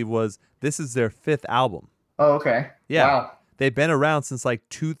couldn't believe was this is their 5th album. Oh, okay. Yeah. Wow. They've been around since like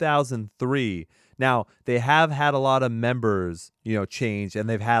 2003. Now, they have had a lot of members, change, and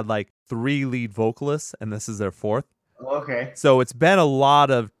they've had like 3 lead vocalists, and this is their 4th. Okay. So it's been a lot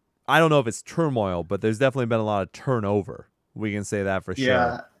of, I don't know if it's turmoil, but there's definitely been a lot of turnover. We can say that for sure.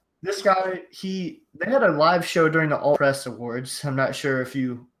 Yeah. This guy, they had a live show during the All Press Awards. I'm not sure if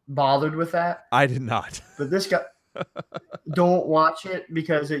you bothered with that. I did not. But this guy, don't watch it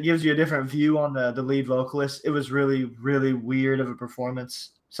because it gives you a different view on the lead vocalist. It was really, really weird of a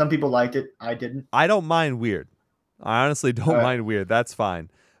performance. Some people liked it. I didn't. I don't mind weird. I honestly don't mind weird. That's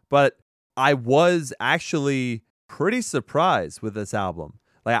fine. But I was actually pretty surprised with this album.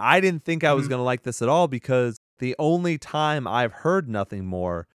 Like, I didn't think I was going to like this at all, because the only time I've heard Nothing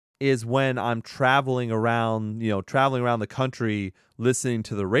More is when I'm traveling around the country listening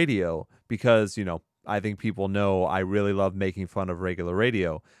to the radio, because, I think people know I really love making fun of regular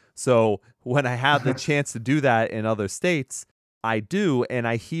radio. So when I have the chance to do that in other states, I do, and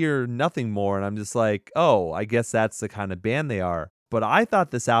I hear Nothing More, and I'm just like, oh, I guess that's the kind of band they are. But I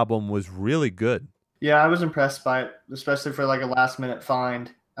thought this album was really good. Yeah, I was impressed by it, especially for like a last-minute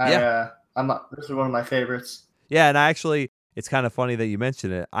find. This is one of my favorites. Yeah, and it's kind of funny that you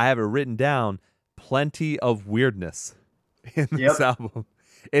mentioned it. I have it written down, plenty of weirdness in this album.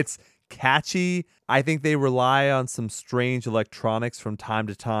 It's catchy. I think they rely on some strange electronics from time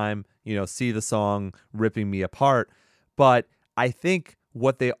to time, See the Song, Ripping Me Apart. But I think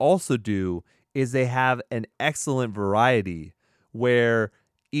what they also do is they have an excellent variety where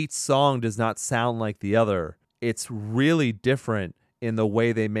each song does not sound like the other. It's really different in the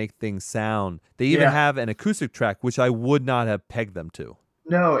way they make things sound. They even have an acoustic track, which I would not have pegged them to.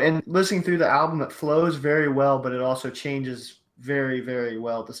 No, and listening through the album, it flows very well, but it also changes very, very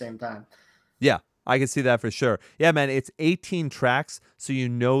well at the same time. Yeah, I can see that for sure. Yeah, man, it's 18 tracks, so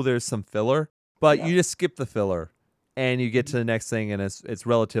there's some filler, but you just skip the filler and you get to the next thing, and it's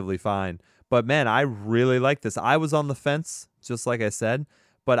relatively fine. But man, I really like this. I was on the fence, just like I said,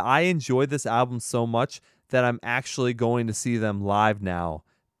 but I enjoyed this album so much that I'm actually going to see them live now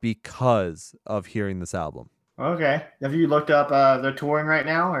because of hearing this album. Okay. Have you looked up they're touring right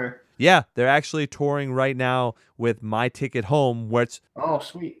now, or? Yeah, they're actually touring right now with My Ticket Home, which... Oh,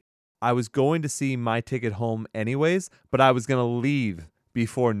 sweet. I was going to see My Ticket Home anyways, but I was going to leave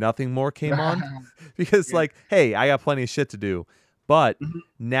before Nothing More came on because hey, I got plenty of shit to do. But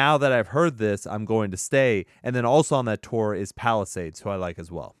now that I've heard this, I'm going to stay. And then also on that tour is Palisades, who I like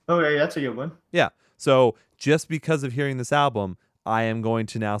as well. Oh, yeah, that's a good one. Yeah. So just because of hearing this album, I am going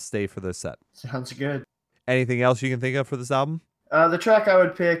to now stay for this set. Sounds good. Anything else you can think of for this album? The track I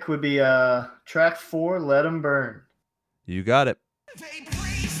would pick would be track 4, Let 'Em Burn. You got it.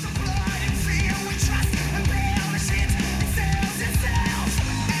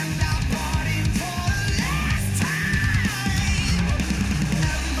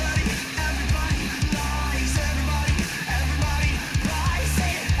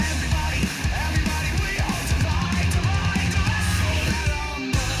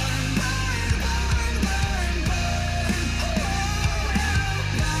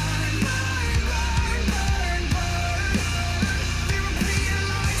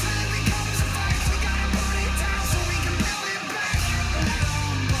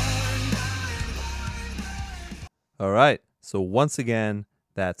 All right, so once again,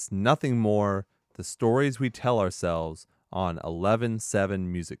 that's Nothing More, the stories we tell ourselves on 11-7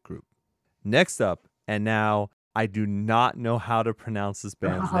 Music Group. Next up, and now I do not know how to pronounce this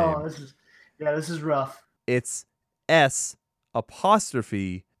band's name. This is rough. It's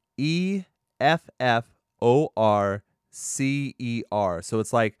S''EFFORCER. So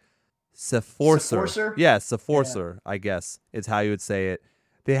it's like Sephorsor. Yeah, Sephorsor, I guess is how you would say it.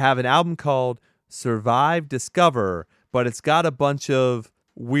 They have an album called Survive Discover, but it's got a bunch of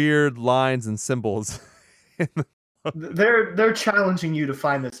weird lines and symbols. They're challenging you to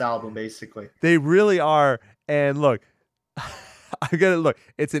find this album, basically. They really are. And look,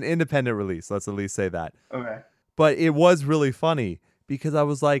 it's an independent release. Let's at least say that. Okay. But it was really funny because I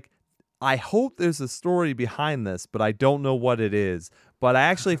was like, I hope there's a story behind this, but I don't know what it is. But I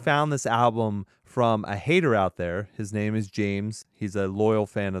actually found this album from a hater out there. His name is James. He's a loyal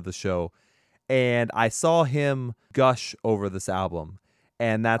fan of the show. And I saw him gush over this album.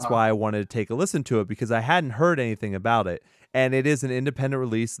 And that's why I wanted to take a listen to it, because I hadn't heard anything about it. And it is an independent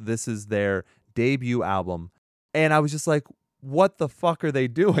release. This is their debut album. And I was just like, what the fuck are they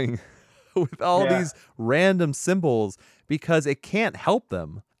doing with all these random symbols? Because it can't help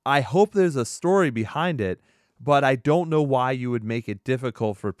them. I hope there's a story behind it, but I don't know why you would make it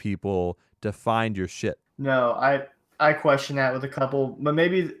difficult for people to find your shit. No, I question that with a couple, but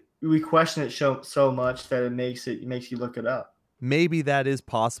maybe we question it so much that it makes you look it up. Maybe that is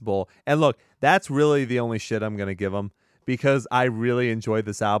possible. And look, that's really the only shit I'm going to give them because I really enjoyed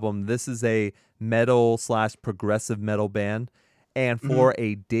this album. This is a metal / progressive metal band. And for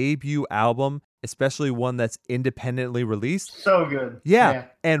a debut album, especially one that's independently released. So good. Yeah.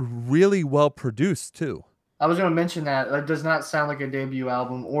 And really well produced too. I was going to mention that. That does not sound like a debut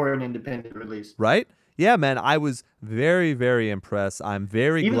album or an independent release. Right? Yeah, man. I was very, very impressed. I'm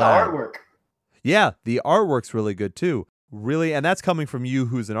very Even glad. the artwork. Yeah, the artwork's really good too. Really, and that's coming from you,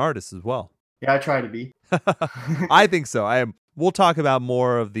 who's an artist as well. Yeah, I try to be. I think so. I am. We'll talk about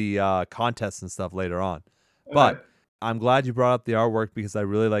more of the contests and stuff later on. But I'm glad you brought up the artwork because I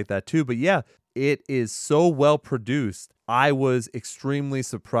really like that too. But yeah, it is so well produced. I was extremely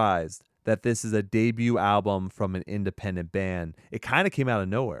surprised that this is a debut album from an independent band. It kind of came out of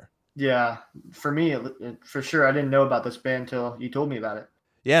nowhere. Yeah, for me, for sure. I didn't know about this band until you told me about it.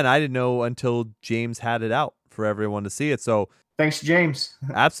 Yeah, and I didn't know until James had it out for everyone to see it. So thanks, James.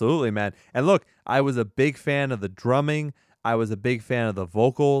 Absolutely, man. And look, I was a big fan of the drumming. I was a big fan of the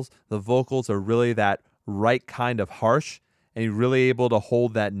vocals. The vocals are really that right kind of harsh, and you're really able to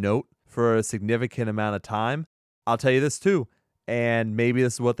hold that note for a significant amount of time. I'll tell you this too, and maybe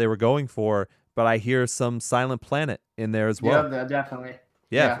this is what they were going for, but I hear some Silent Planet in there as well. Yeah, definitely.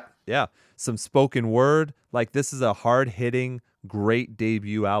 Yeah. Some spoken word. Like, this is a hard-hitting, great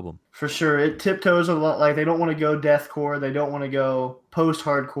debut album. For sure. It tiptoes a lot. Like, they don't want to go deathcore. They don't want to go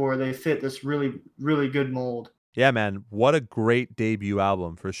post-hardcore. They fit this really, really good mold. Yeah, man. What a great debut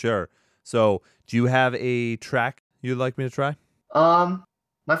album, for sure. So, do you have a track you'd like me to try?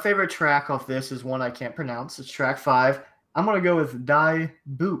 My favorite track off this is one I can't pronounce. It's track 5. I'm going to go with Die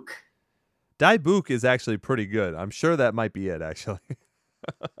Book. Die Book is actually pretty good. I'm sure that might be it, actually.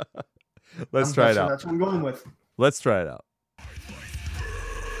 Let's try it out. That's what I'm going with. Let's try it out.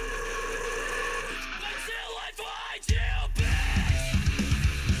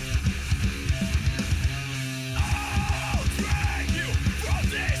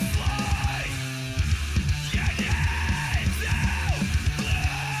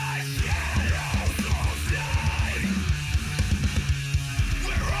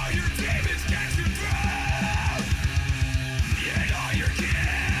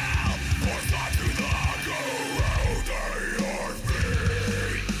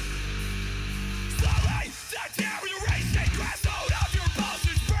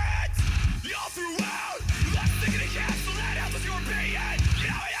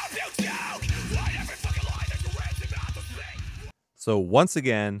 So once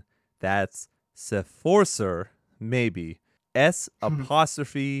again, that's Sefforcer, maybe.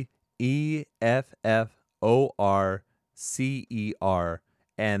 SEFFORCER.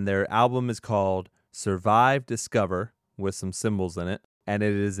 And their album is called Survive Discover, with some symbols in it. And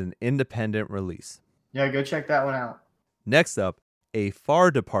it is an independent release. Yeah, go check that one out. Next up, a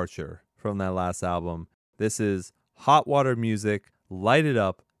far departure from that last album. This is Hot Water Music, Light It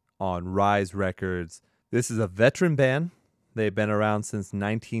Up on Rise Records. This is a veteran band. They've been around since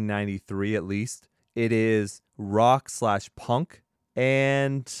 1993 at least. It is rock / punk.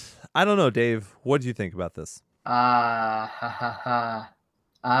 And I don't know, Dave, what do you think about this? I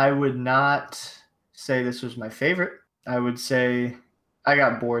would not say this was my favorite. I would say I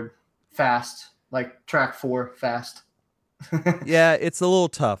got bored fast, like track 4 fast. Yeah, it's a little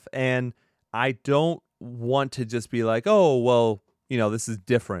tough. And I don't want to just be like, oh, well, this is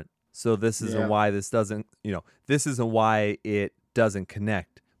different. So this isn't why this doesn't, this isn't why it doesn't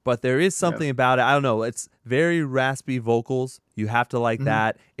connect. But there is something about it. I don't know. It's very raspy vocals. You have to like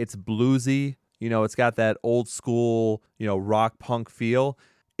that. It's bluesy. It's got that old school, rock punk feel.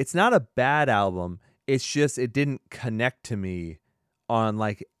 It's not a bad album. It's just it didn't connect to me on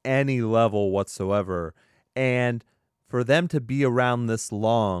like any level whatsoever. And for them to be around this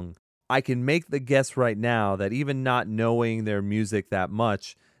long, I can make the guess right now that even not knowing their music that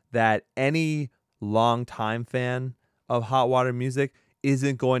much, that any longtime fan of Hot Water Music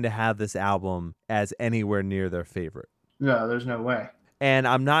isn't going to have this album as anywhere near their favorite. No, there's no way. And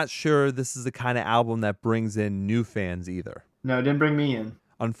I'm not sure this is the kind of album that brings in new fans either. No, it didn't bring me in.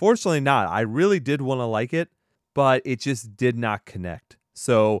 Unfortunately not. I really did want to like it, but it just did not connect.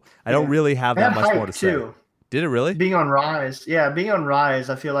 So I don't really have that much more to say. Did it really? Being on Rise. Yeah, being on Rise,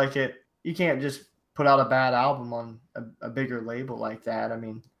 I feel like you can't just put out a bad album on a bigger label like that. I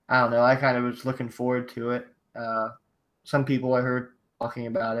mean, I don't know. I kind of was looking forward to it. Some people I heard talking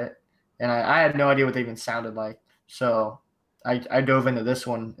about it, and I had no idea what they even sounded like. So I dove into this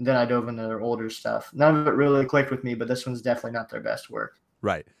one, and then I dove into their older stuff. None of it really clicked with me, but this one's definitely not their best work.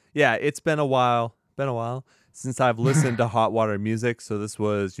 Right. Yeah, it's been a while. since I've listened to Hot Water Music, so this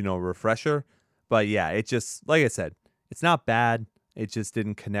was, a refresher. But yeah, it just, like I said, it's not bad. It just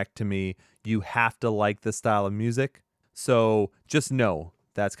didn't connect to me. You have to like this style of music. So just know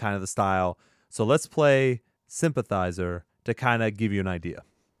that's kind of the style. So let's play Sympathizer to kind of give you an idea.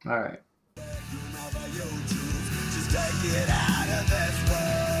 All right.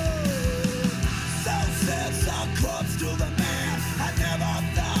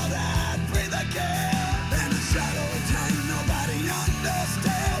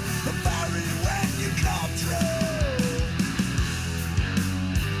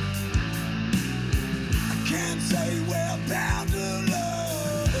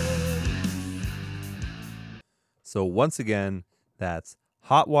 So once again, that's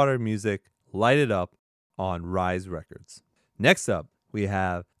Hot Water Music, Light It Up on Rise Records. Next up, we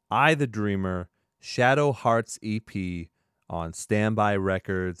have I the Dreamer, Shadow Hearts EP on Standby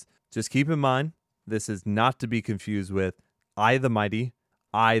Records. Just keep in mind, this is not to be confused with I the Mighty,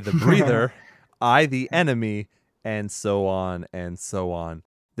 I the Breather, I the Enemy, and so on and so on.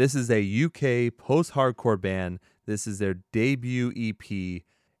 This is a UK post-hardcore band. This is their debut EP.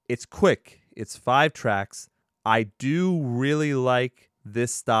 It's quick. It's 5 tracks. I do really like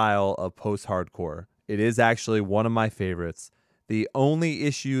this style of post-hardcore. It is actually one of my favorites. The only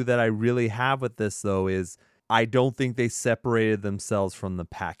issue that I really have with this, though, is I don't think they separated themselves from the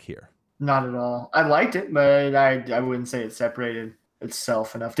pack here. Not at all. I liked it, but I wouldn't say it separated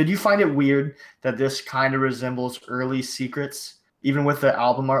itself enough. Did you find it weird that this kind of resembles early Secrets, even with the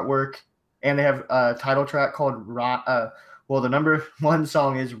album artwork? And they have a title track called the number 1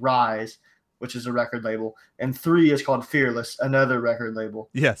 song is Rise, which is a record label, and 3 is called Fearless, another record label.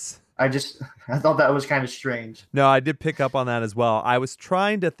 Yes. I thought that was kind of strange. No, I did pick up on that as well. I was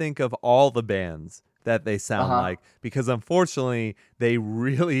trying to think of all the bands that they sound like, because unfortunately they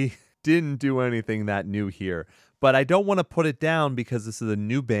really didn't do anything that new here. But I don't want to put it down because this is a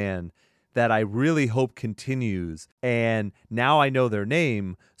new band that I really hope continues. And now I know their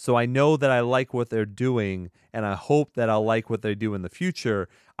name, so I know that I like what they're doing, and I hope that I'll like what they do in the future.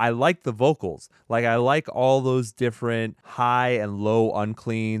 I like the vocals. Like, I like all those different high and low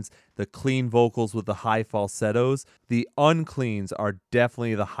uncleans, the clean vocals with the high falsettos. The uncleans are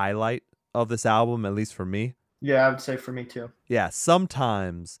definitely the highlight of this album, at least for me. Yeah, I would say for me too. Yeah,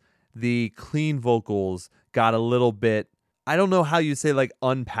 sometimes the clean vocals got a little bit, I don't know how you say, like,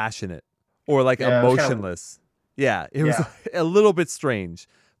 unpassionate or like emotionless. It was a little bit strange,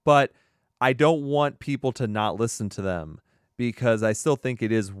 but I don't want people to not listen to them because I still think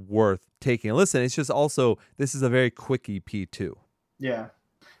it is worth taking a listen. It's just also, this is a very quick EP too. Yeah,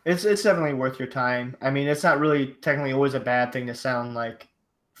 it's definitely worth your time. I mean, it's not really technically always a bad thing to sound like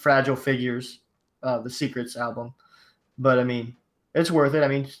Fragile Figures, the Secrets album, but I mean, it's worth it. I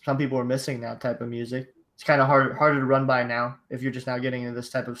mean, some people are missing that type of music. It's kind of harder to run by now if you're just now getting into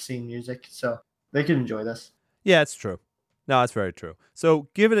this type of scene music. So they could enjoy this. Yeah, it's true. No, it's very true. So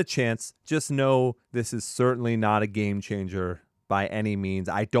give it a chance. Just know this is certainly not a game changer by any means.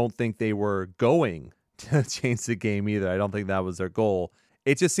 I don't think they were going to change the game either. I don't think that was their goal.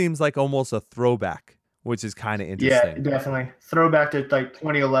 It just seems like almost a throwback, which is kind of interesting. Yeah, definitely. Throwback to like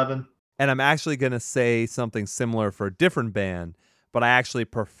 2011. And I'm actually going to say something similar for a different band, but I actually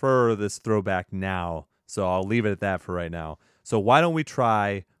prefer this throwback now. So I'll leave it at that for right now. So why don't we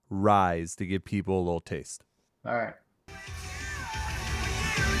try Rise to give people a little taste? All right.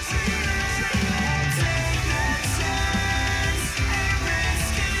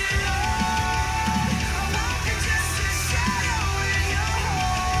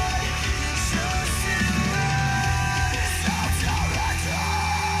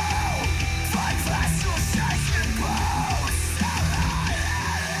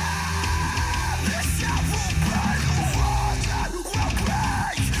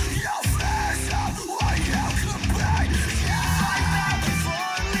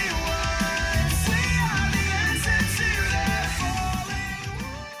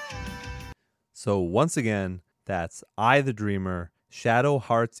 So once again, that's I the Dreamer, Shadow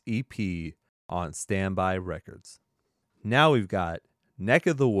Hearts EP on Standby Records. Now we've got Neck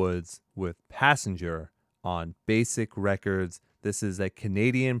of the Woods with Passenger on Basic Records. This is a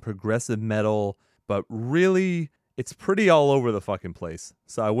Canadian progressive metal, but really, it's pretty all over the fucking place.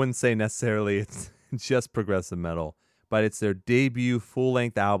 So I wouldn't say necessarily it's just progressive metal, but it's their debut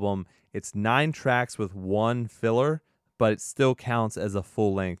full-length album. It's 9 tracks with 1 filler, but it still counts as a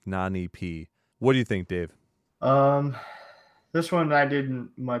full-length, not an EP. What do you think, Dave? This one I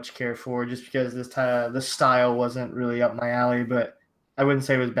didn't much care for just because this style wasn't really up my alley, but I wouldn't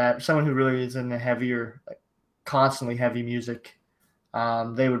say it was bad. Someone who really is into heavier, constantly heavy music,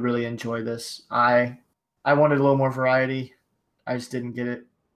 they would really enjoy this. I I wanted a little more variety. I just didn't get it.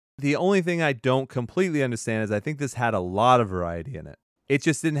 The only thing I don't completely understand is I think this had a lot of variety in it. It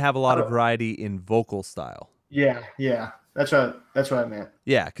just didn't have a lot of Oh, variety in vocal style. yeah. That's what I meant.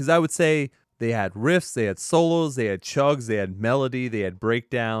 Yeah, because I would say they had riffs, they had solos, they had chugs, they had melody, they had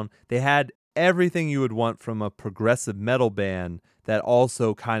breakdown. They had everything you would want from a progressive metal band that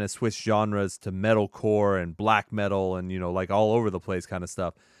also kind of switched genres to metalcore and black metal and, like all over the place kind of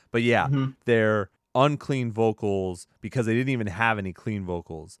stuff. But yeah, Mm-hmm. their unclean vocals, because they didn't even have any clean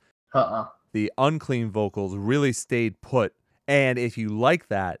vocals, Uh-uh. the unclean vocals really stayed put. And if you like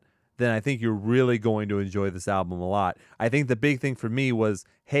that, then I think you're really going to enjoy this album a lot. I think the big thing for me was,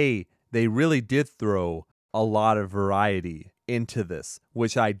 hey, they really did throw a lot of variety into this,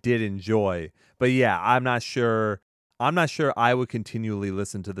 which I did enjoy. But yeah, I'm not sure I would continually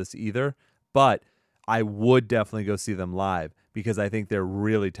listen to this either, but I would definitely go see them live because I think they're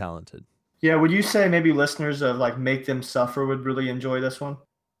really talented. Yeah, would you say maybe listeners of like Make Them Suffer would really enjoy this one?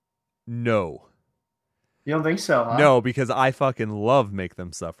 No. You don't think so, huh? No, because I fucking love Make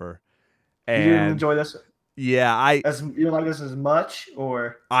Them Suffer. You didn't And enjoy this yeah, as you don't like this as much,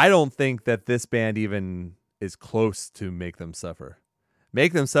 or I don't think that this band even is close to Make Them Suffer.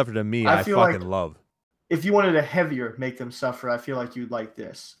 Make Them Suffer to me, I I feel like fucking love. if you wanted a heavier Make Them Suffer, I feel like you'd like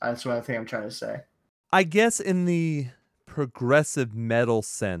this. That's what I think I'm trying to say. I guess in the progressive metal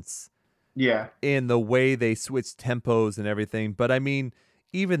sense, Yeah. in the way they switch tempos and everything, but I mean,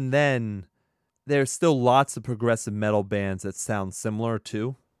 even then, there's still lots of progressive metal bands that sound similar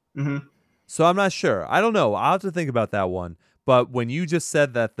too. Mm-hmm. So I'm not sure. I don't know. I'll have to think about that one. But when you just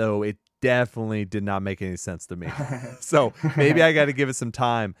said that, though, it definitely did not make any sense to me. So maybe I got to give it some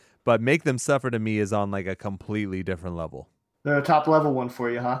time. But Make Them Suffer to me is on like a completely different level. The top level one for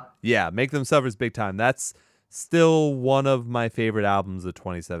you, huh? Yeah, Make Them Suffer is big time. That's still one of my favorite albums of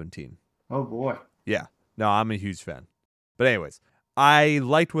 2017. Oh boy. Yeah. No, I'm a huge fan. But anyways, I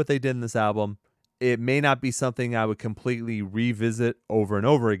liked what they did in this album. It may not be something I would completely revisit over and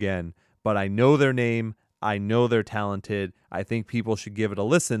over again, but I know their name. I know they're talented. I think people should give it a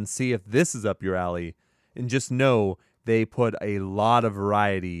listen, see if this is up your alley, and just know they put a lot of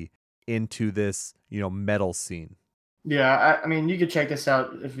variety into this, metal scene. Yeah, I mean, you could check this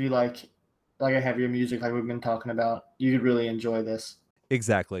out if you like a heavier music, like we've been talking about. You could really enjoy this.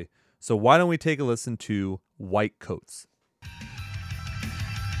 Exactly. So why don't we take a listen to White Coats?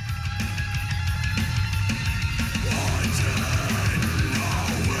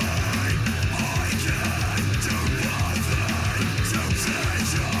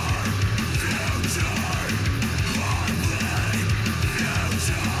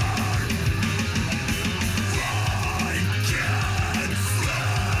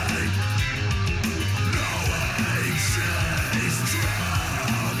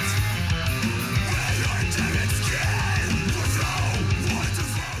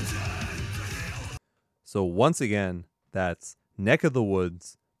 So once again, that's Neck of the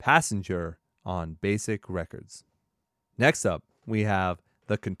Woods, Passenger on Basic Records. Next up, we have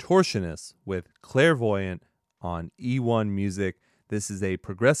The Contortionists with Clairvoyant on E1 Music. This is a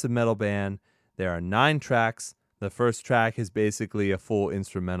progressive metal band. There are 9 tracks. The first track is basically a full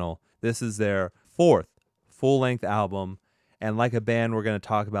instrumental. This is their 4th full-length album. And like a band we're going to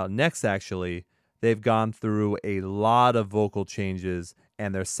talk about next, actually, they've gone through a lot of vocal changes,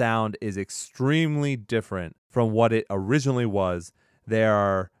 and their sound is extremely different from what it originally was. There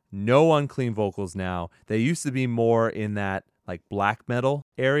are no unclean vocals now. They used to be more in that like black metal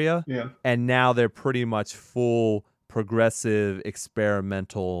area, Yeah. and now they're pretty much full progressive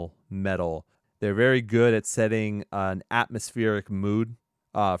experimental metal. They're very good at setting an atmospheric mood,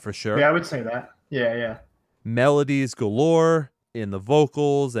 for sure. Yeah, I would say that. Yeah. Melodies galore in the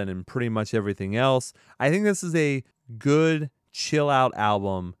vocals and in pretty much everything else. I think this is a good chill out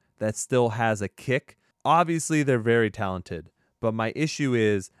album that still has a kick. Obviously, they're very talented, but my issue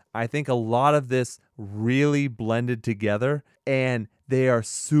is I think a lot of this really blended together and they are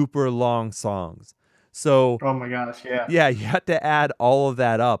super long songs. So, Oh my gosh, yeah. yeah, you have to add all of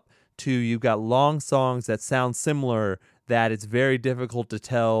that up to you've got long songs that sound similar that it's very difficult to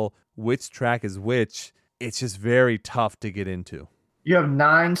tell which track is which. It's just very tough to get into. You have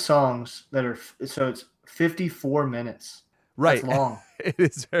 9 songs that are so it's 54 minutes. Right. That's long. It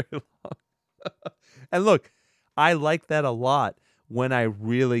is very long. And look, I like that a lot when I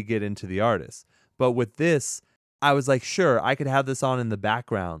really get into the artist. But with this, I was like, sure, I could have this on in the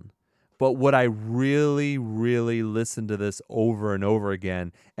background. But would I really, really listen to this over and over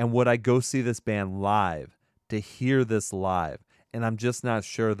again? And would I go see this band live to hear this live? And I'm just not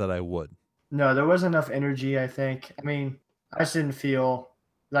sure that I would. No, there wasn't enough energy, I think. I mean, I just didn't feel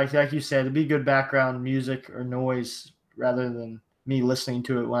like you said, it'd be good background music or noise rather than me listening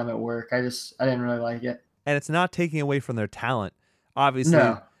to it when I'm at work. I didn't really like it. And it's not taking away from their talent. Obviously,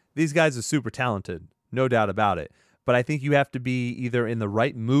 No. these guys are super talented, no doubt about it. But I think you have to be either in the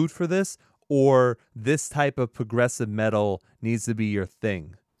right mood for this, or this type of progressive metal needs to be your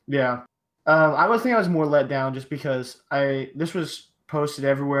thing. Yeah. I was more let down just because this was posted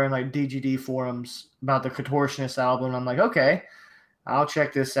everywhere in like DGD forums about the Contortionist album. And I'm like, okay, I'll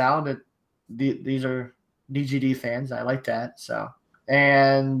check this out. These are DGD fans. I like that. So,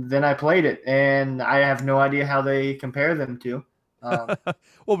 and then I played it, and I have no idea how they compare them to.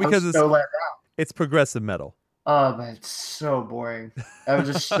 Well, because it's progressive metal. Oh, man, it's so boring. I was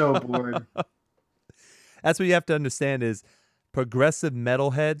just so bored. That's what you have to understand is progressive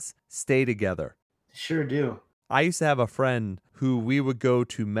metalheads stay together. Sure do. I used to have a friend who we would go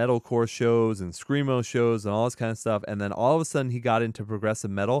to metalcore shows and screamo shows and all this kind of stuff, and then all of a sudden he got into progressive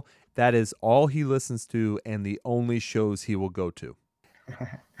metal. That is all he listens to and the only shows he will go to.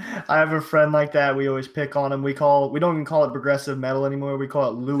 I have a friend like that. We always pick on him. We don't even call it progressive metal anymore. We call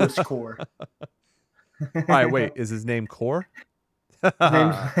it Lewis Core. All right, wait. Is his name Core?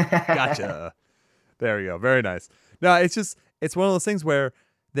 Gotcha. There you go. Very nice. No, it's one of those things where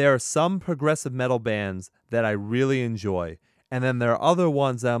there are some progressive metal bands that I really enjoy. And then there are other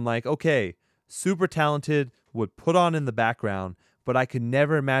ones that I'm like, okay, super talented, would put on in the background, but I could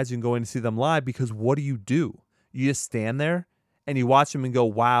never imagine going to see them live because what do? You just stand there and you watch them and go,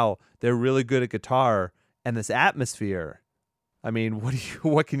 wow, they're really good at guitar and this atmosphere. I mean,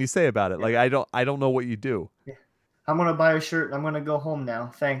 what can you say about it? Like, I don't know what you do. Yeah. I'm going to buy a shirt. I'm going to go home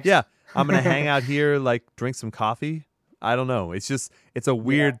now. Thanks. Yeah. I'm going to hang out here, like drink some coffee. I don't know. It's a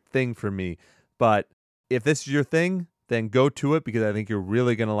weird thing for me. But if this is your thing, then go to it because I think you're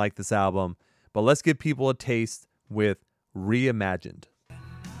really going to like this album. But let's give people a taste with Reimagined.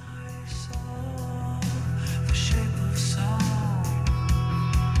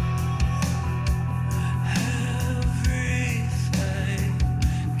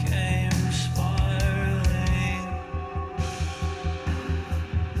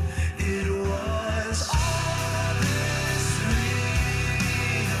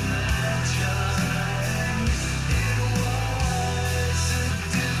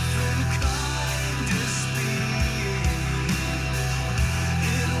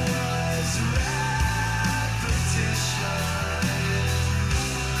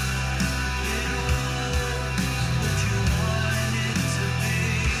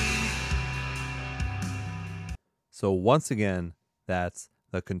 So once again, that's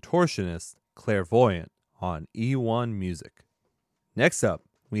The Contortionist Clairvoyant on E1 Music. Next up,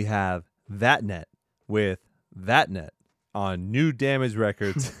 we have ThatNet with ThatNet on New Damage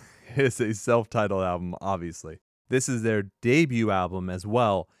Records. It's a self-titled album, obviously. This is their debut album as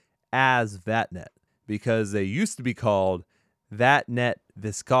well as ThatNet, because they used to be called ThatNet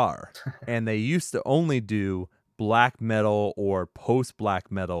Viscar, and they used to only do black metal or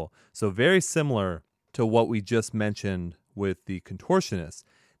post-black metal, so very similar to what we just mentioned with the Contortionist.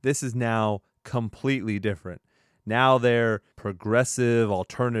 This is now completely different. Now they're progressive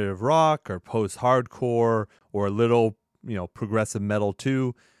alternative rock or post-hardcore or a little, progressive metal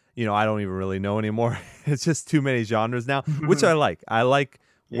too. I don't even really know anymore. It's just too many genres now, which I like. I like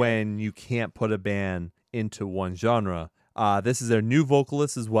when you can't put a band into one genre. This is their new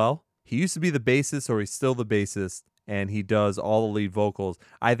vocalist as well. He used to be the bassist, or he's still the bassist, and he does all the lead vocals.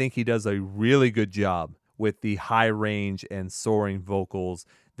 I think he does a really good job with the high range and soaring vocals.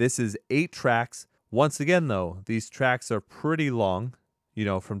 This is 8 tracks. Once again, though, these tracks are pretty long,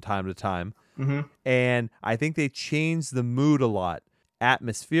 from time to time. Mm-hmm. And I think they change the mood a lot.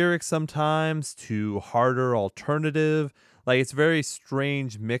 Atmospheric sometimes to harder alternative. Like, it's a very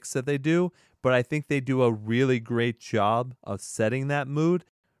strange mix that they do, but I think they do a really great job of setting that mood.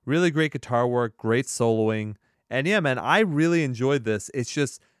 Really great guitar work, great soloing. And yeah, man, I really enjoyed this. It's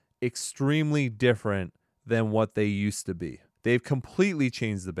just extremely different than what they used to be. They've completely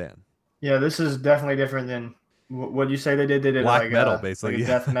changed the band. Yeah, this is definitely different than what you say they did. They did black like metal, basically. Like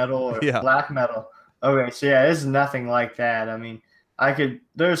death metal or yeah. Black metal. Okay, so yeah, this is nothing like that. I mean,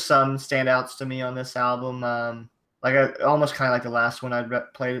 there's some standouts to me on this album. Like I almost kind of like the last one. I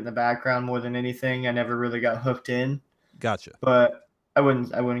played it in the background more than anything. I never really got hooked in. Gotcha. But I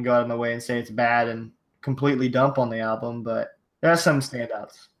wouldn't go out of my way and say it's bad and completely dump on the album. But there's some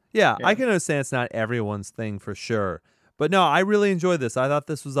standouts. Yeah, I can understand it's not everyone's thing for sure. But no, I really enjoyed this. I thought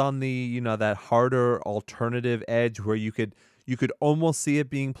this was on the, that harder alternative edge where you could almost see it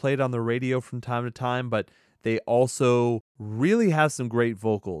being played on the radio from time to time, but they also really have some great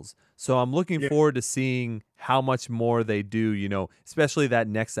vocals. So I'm looking forward to seeing how much more they do, especially that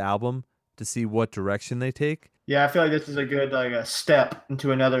next album, to see what direction they take. Yeah, I feel like this is a good a step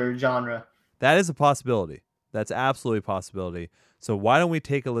into another genre. That is a possibility. That's absolutely a possibility. So why don't we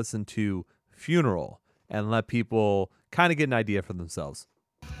take a listen to Funeral and let people kind of get an idea for themselves.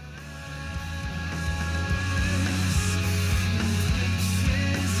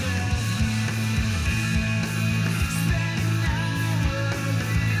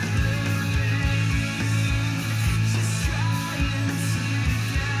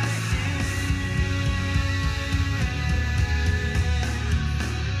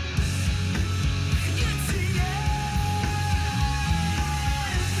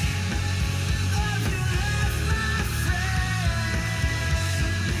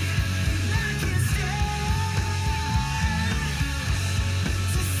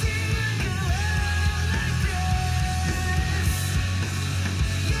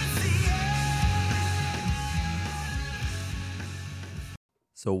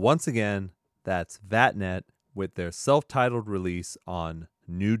 So once again, that's Vatnet with their self-titled release on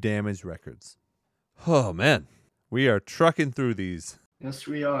New Damage Records. Oh man, we are trucking through these. Yes,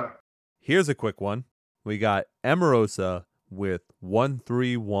 we are. Here's a quick one. We got Emarosa with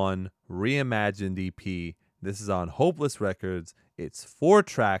 131 Reimagined EP. This is on Hopeless Records. It's 4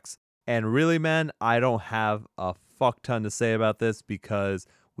 tracks. And really, man, I don't have a fuck ton to say about this because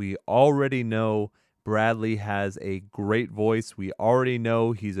we already know Bradley has a great voice. We already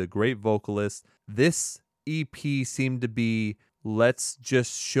know he's a great vocalist. This EP seemed to be, let's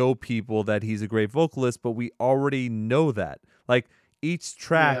just show people that he's a great vocalist, but we already know that. Like, each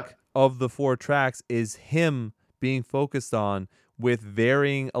track of the 4 tracks is him being focused on with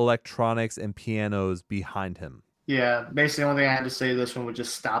varying electronics and pianos behind him. Yeah, basically the only thing I had to say to this one was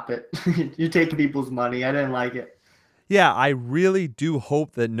just stop it. You're taking people's money. I didn't like it. Yeah, I really do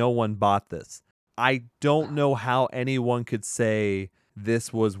hope that no one bought this. I don't know how anyone could say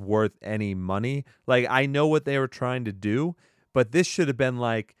this was worth any money. Like, I know what they were trying to do, but this should have been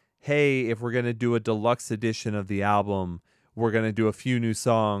like, hey, if we're going to do a deluxe edition of the album, we're going to do a few new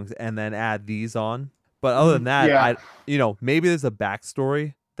songs and then add these on. But other than that, maybe there's a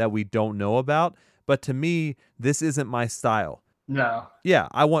backstory that we don't know about. But to me, this isn't my style. No. Yeah,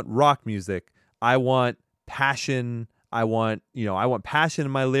 I want rock music. I want passion. I want passion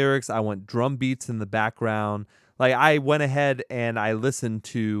in my lyrics. I want drum beats in the background. Like, I went ahead and I listened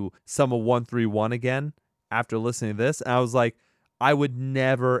to some of 131 again after listening to this. And I was like, I would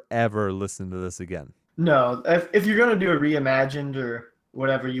never, ever listen to this again. No. If you're going to do a reimagined or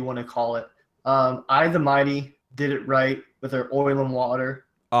whatever you want to call it, I the Mighty did it right with their Oil and Water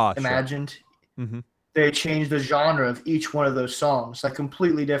imagined. Sure. Mm-hmm. They changed the genre of each one of those songs, like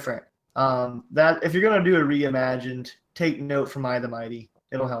completely different. That if you're going to do a reimagined, take note from I the Mighty.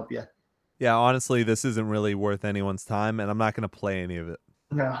 It'll help you. Yeah, honestly, this isn't really worth anyone's time, and I'm not going to play any of it.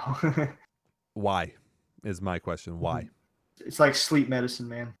 No. Why is my question. Why? It's like sleep medicine,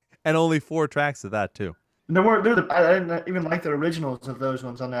 man. And only 4 tracks of that, too. I didn't even like the originals of those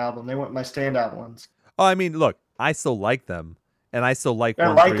ones on the album. They weren't my standout ones. Oh, I mean, look, I still like them, and I still like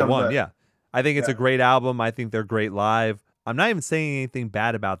 131. Yeah. I think it's a great album. I think they're great live. I'm not even saying anything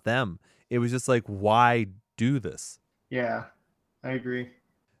bad about them. It was just like, why do this? Yeah, I agree.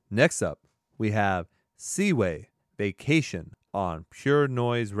 Next up, we have Seaway Vacation on Pure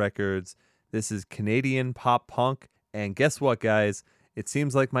Noise Records. This is Canadian pop punk. And guess what, guys? It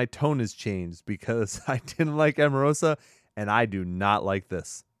seems like my tone has changed because I didn't like Emarosa, and I do not like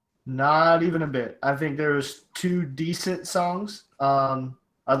this. Not even a bit. I think there was 2 decent songs.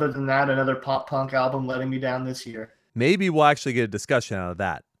 Other than that, another pop punk album letting me down this year. Maybe we'll actually get a discussion out of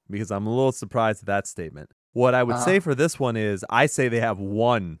that because I'm a little surprised at that statement. What I would say for this one is I say they have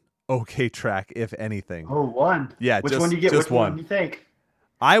 1 okay track, if anything. Oh, 1? Yeah, Which one do you get? Which one do you think?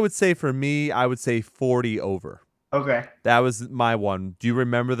 I would say for me, I would say 40 Over. Okay. That was my one. Do you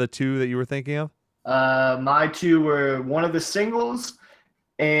remember the 2 that you were thinking of? My 2 were one of the singles,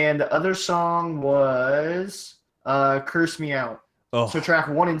 and the other song was Curse Me Out. Oh. So track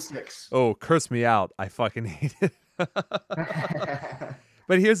 1 and 6. Oh, Curse Me Out. I fucking hate it.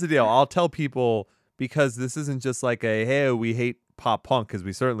 But here's the deal. I'll tell people, because this isn't just like a, hey, we hate pop punk, because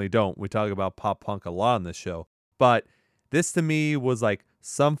we certainly don't. We talk about pop punk a lot on this show. But this to me was like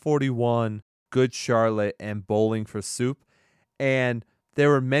Sum 41, Good Charlotte, and Bowling for Soup. And there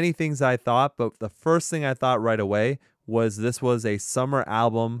were many things I thought, but the first thing I thought right away was this was a summer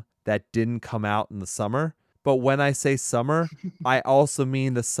album that didn't come out in the summer. But when I say summer, I also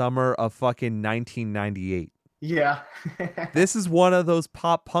mean the summer of fucking 1998. Yeah. This is one of those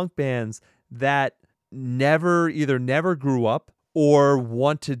pop punk bands that never grew up or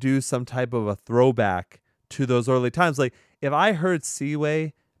want to do some type of a throwback to those early times. Like, if I heard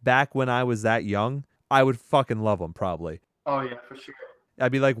Seaway back when I was that young, I would fucking love them probably. Oh yeah, for sure.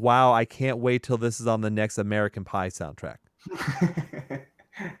 I'd be like, wow, I can't wait till this is on the next American Pie soundtrack.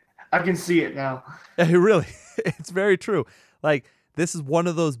 I can see it now. Really, it's very true. Like, this is one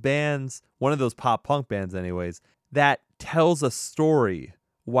of those bands, one of those pop punk bands anyways, that tells a story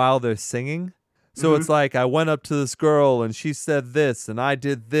while they're singing. So it's like, I went up to this girl and she said this and I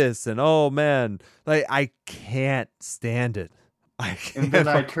did this and oh man, like I can't stand it. And then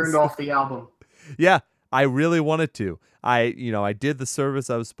I turned off the album. Yeah, I really wanted to. I did the service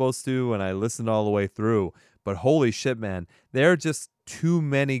I was supposed to and I listened all the way through. But holy shit, man, there are just too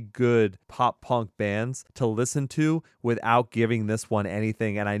many good pop punk bands to listen to without giving this one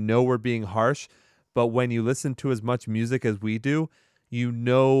anything. And I know we're being harsh, but when you listen to as much music as we do, you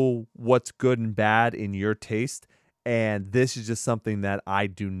know what's good and bad in your taste. And this is just something that I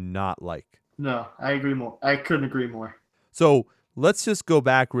do not like. No, I agree more. I couldn't agree more. So let's just go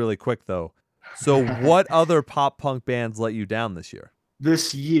back really quick, though. So what other pop punk bands let you down this year?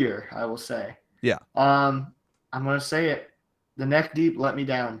 This year, I will say. Yeah. I'm going to say it. The Neck Deep let me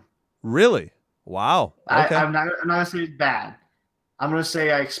down. Really? Wow. Okay. I'm not going to say it's bad. I'm going to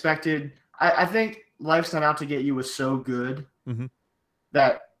say I expected. I think Life's Not Out to Get You was so good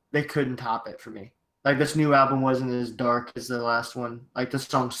that they couldn't top it for me. Like, this new album wasn't as dark as the last one. Like the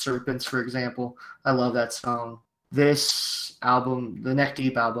song Serpents, for example. I love that song. This album, the Neck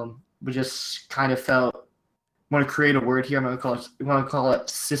Deep album, just kind of felt, I want to create a word here. I want to call it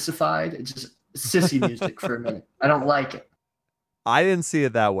sissified. It's just sissy music for a minute. I don't like it. I didn't see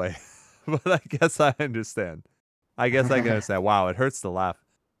it that way, but I guess I understand. I guess I can understand. Wow, it hurts to laugh.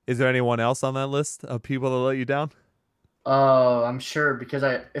 Is there anyone else on that list of people that let you down? Oh, I'm sure, because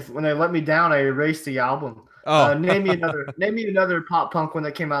when they let me down, I erased the album. Oh, name me another pop punk one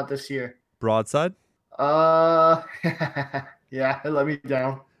that came out this year. Broadside? Yeah, it let me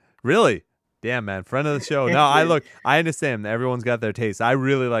down. Really? Damn, man, friend of the show. No, I understand. Everyone's got their taste. I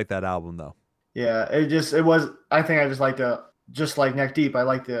really like that album, though. Yeah, it was. I think I just like Neck Deep. I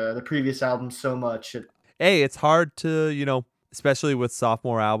like the previous album so much. Hey, it's hard to, especially with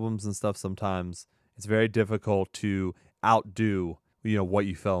sophomore albums and stuff. Sometimes it's very difficult to outdo, what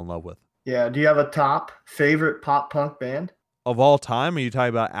you fell in love with. Yeah. Do you have a top favorite pop punk band of all time? Or are you talking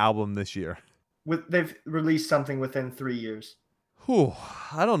about album this year? They've released something within 3 years. Whew,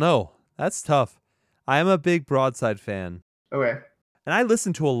 I don't know. That's tough. I am a big Broadside fan. Okay. And I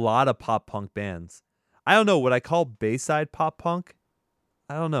listen to a lot of pop punk bands. I don't know what I call Bayside pop punk.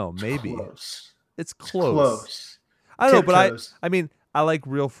 I don't know. Maybe it's close. I don't know, but I mean, I like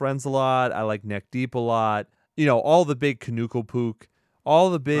Real Friends a lot. I like Neck Deep a lot. All the big Kanuko Pook,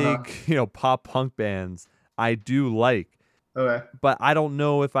 all the big, pop punk bands I do like. Okay. But I don't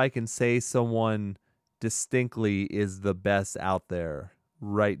know if I can say someone distinctly is the best out there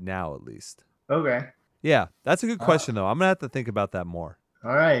right now, at least. Okay. Yeah, that's a good question, though. I'm going to have to think about that more.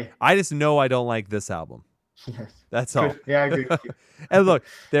 All right. I just know I don't like this album. Yes. That's all. Yeah, I agree with you. And look,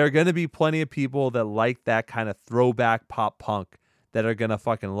 there are going to be plenty of people that like that kind of throwback pop punk that are going to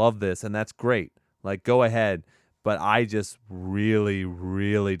fucking love this, and that's great. Like, go ahead. But I just really,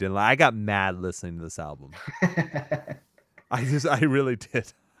 really didn't like. I got mad listening to this album. I really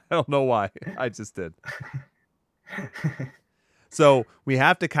did. I don't know why. I just did. So we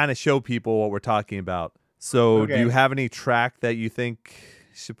have to kind of show people what we're talking about. So Do you have any track that you think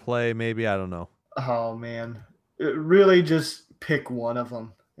should play? Maybe, I don't know. Oh man, really just pick one of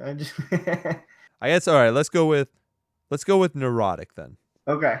them. I guess. All right, let's go with Neurotic then.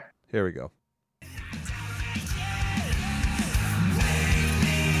 Okay. Here we go.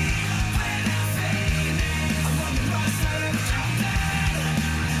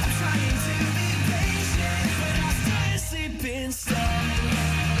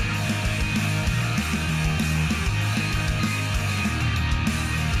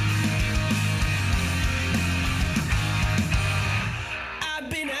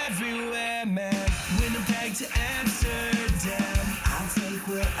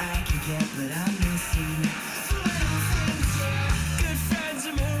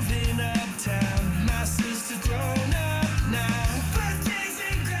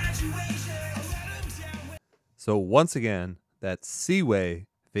 So once again, that's Seaway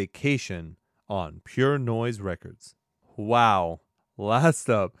Vacation on Pure Noise Records. Wow. Last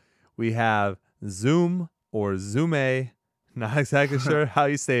up, we have Zoom or Zume. Not exactly sure how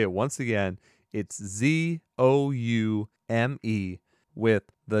you say it. Once again, it's Zoume with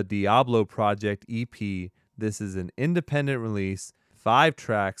the Diablo Project EP. This is an independent release, 5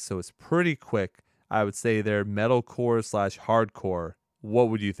 tracks, so it's pretty quick. I would say they're metalcore / hardcore. What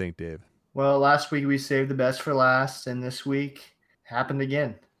would you think, Dave? Well, last week we saved the best for last, and this week happened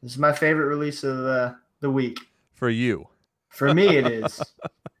again. This is my favorite release of the week. For you. For me, it is.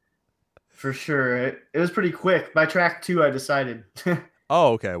 For sure. It was pretty quick. By track 2, I decided.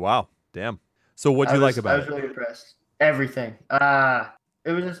 Oh, okay. Wow. Damn. So what'd you like about it? I was really impressed. Everything.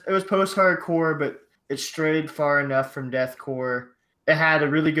 It was post-hardcore, but it strayed far enough from deathcore. It had a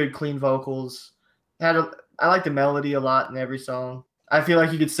really good clean vocals. I like the melody a lot in every song. I feel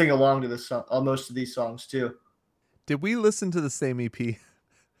like you could sing along to this song, most of these songs too. Did we listen to the same EP?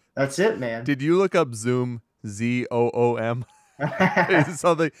 That's it, man. Did you look up Zoom, ZOOM? Is it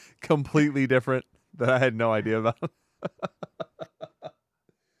something completely different that I had no idea about?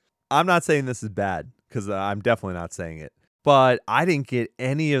 I'm not saying this is bad, because I'm definitely not saying it. But I didn't get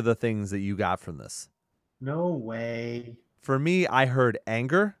any of the things that you got from this. No way. For me, I heard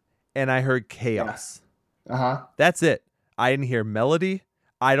anger and I heard chaos. Yeah. Uh-huh. That's it. I didn't hear melody.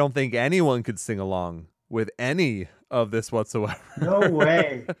 I don't think anyone could sing along with any of this whatsoever. No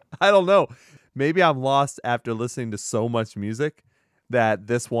way. I don't know. Maybe I'm lost after listening to so much music that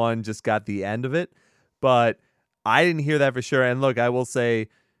this one just got the end of it. But I didn't hear that for sure. And look, I will say,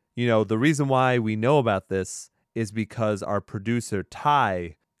 the reason why we know about this is because our producer,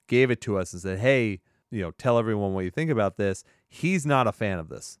 Ty, gave it to us and said, hey, tell everyone what you think about this. He's not a fan of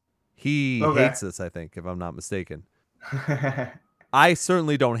this. He hates this, I think, if I'm not mistaken. I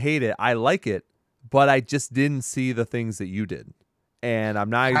certainly don't hate it. I like it, but I just didn't see the things that you did. And I'm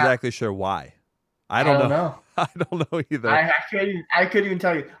not exactly sure why. I don't know. I don't know either. I couldn't even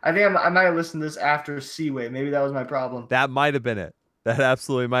tell you. I think I might have listened to this after Seaway. Maybe that was my problem. That might have been it. That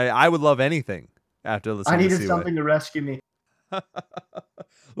absolutely might. I would love anything after listening to Seaway. I needed something to rescue me.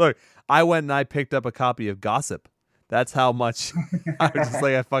 Look, I went and I picked up a copy of Gossip. That's how much I was just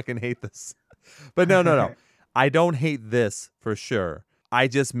like, I fucking hate this. But no. I don't hate this for sure. I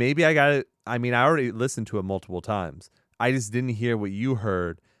already listened to it multiple times. I just didn't hear what you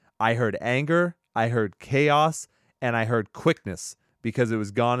heard. I heard anger, I heard chaos, and I heard quickness because it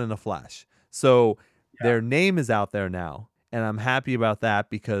was gone in a flash. So their name is out there now, and I'm happy about that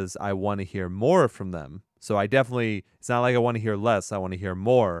because I want to hear more from them. So it's not like I want to hear less, I want to hear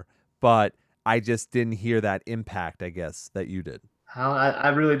more, but I just didn't hear that impact, I guess, that you did. I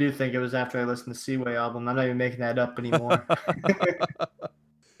really do think it was after I listened to Seaway album. I'm not even making that up anymore.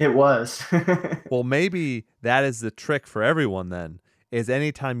 It was. Well, maybe that is the trick for everyone then, is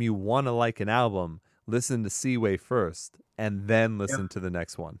anytime you want to like an album, listen to Seaway first and then listen to the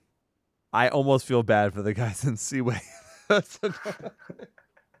next one. I almost feel bad for the guys in Seaway.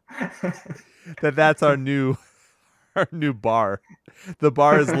 That's our new bar. The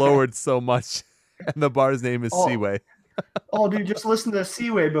bar is lowered so much, and the bar's name is Seaway. Oh, dude, just listen to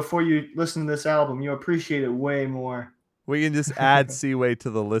Seaway before you listen to this album. You'll appreciate it way more. We can just add Seaway to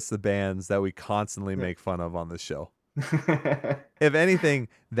the list of bands that we constantly make fun of on this show. If anything,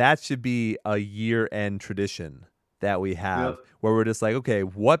 that should be a year-end tradition that we have, where we're just like, okay,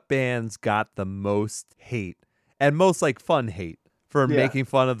 what bands got the most hate and most like fun hate for making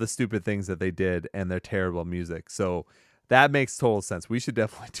fun of the stupid things that they did and their terrible music? So that makes total sense. We should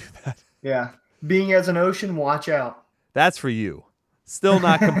definitely do that. Yeah. Being as an ocean, watch out. That's for you. Still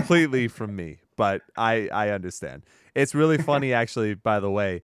not completely from me, but I understand. It's really funny, actually, by the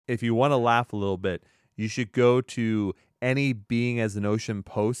way. If you want to laugh a little bit, you should go to any Being as an Ocean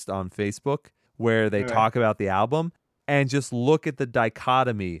post on Facebook where they talk about the album and just look at the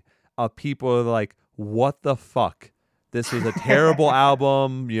dichotomy of people like, what the fuck? This was a terrible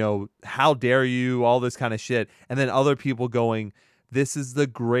album. How dare you? All this kind of shit. And then other people going, this is the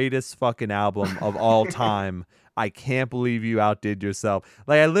greatest fucking album of all time. I can't believe you outdid yourself.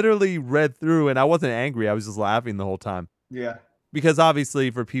 Like, I literally read through and I wasn't angry. I was just laughing the whole time. Yeah. Because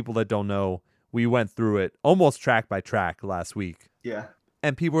obviously, for people that don't know, we went through it almost track by track last week. Yeah.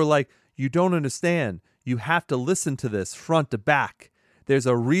 And people were like, you don't understand. You have to listen to this front to back. There's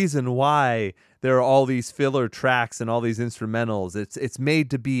a reason why there are all these filler tracks and all these instrumentals. It's made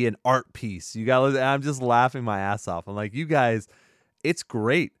to be an art piece. You got. I'm just laughing my ass off. I'm like, you guys, it's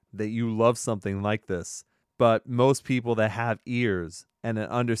great that you love something like this. But most people that have ears and an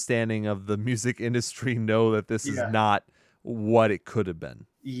understanding of the music industry know that this is not what it could have been.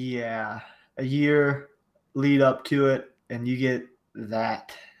 Yeah. A year lead up to it, and you get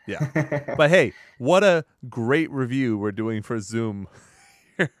that. Yeah. But hey, what a great review we're doing for Zoom.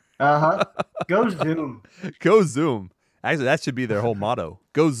 Uh-huh. Go Zoom. Go Zoom. Actually, that should be their whole motto.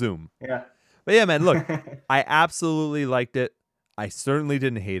 Go Zoom. Yeah. But yeah, man, look, I absolutely liked it. I certainly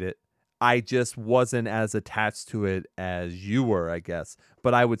didn't hate it. I just wasn't as attached to it as you were, I guess.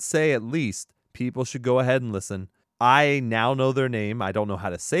 But I would say at least People should go ahead and listen. I now know their name. I don't know how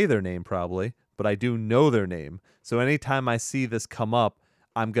to say their name probably, but I do know their name. So anytime I see this come up,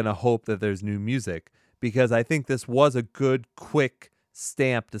 I'm going to hope that there's new music, because I think this was a good, quick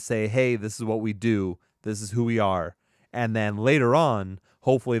stamp to say, hey, this is what we do. This is who we are. And then later on,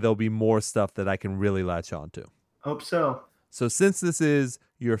 hopefully there'll be more stuff that I can really latch on to. Hope so. So since this is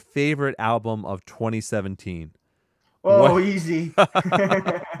your favorite album of 2017, Oh, easy.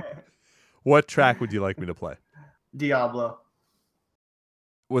 what track would you like me to play? Diablo.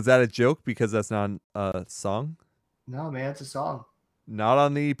 Was that a joke because that's not a song? No, man, it's a song. Not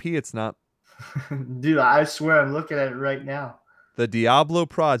on the EP, it's not. Dude, I swear I'm looking at it right now. The Diablo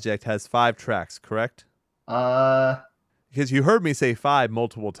Project has 5 tracks, correct? Because you heard me say 5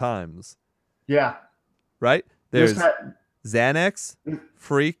 multiple times. Yeah. Right? There's Xanax,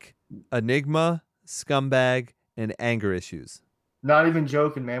 Freak, Enigma, Scumbag, and Anger Issues. Not even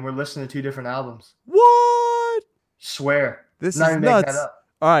joking, man. We're listening to 2 different albums. What? Swear. This not is even nuts. That up.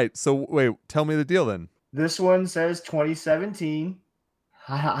 All right, so wait, tell me the deal then. This one says 2017.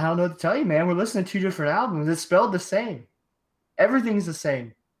 I don't know what to tell you, man. We're listening to 2 different albums. It's spelled the same. Everything's the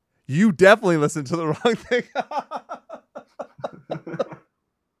same. You definitely listened to the wrong thing.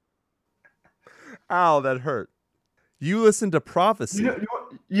 Ow, that hurt. You listened to Prophecy.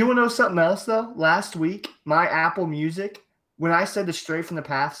 You want to know something else, though? Last week, my Apple Music, when I said the Stray from the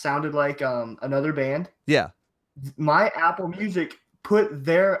Path sounded like another band. Yeah. My Apple Music put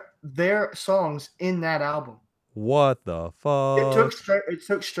their songs in that album. What the fuck? It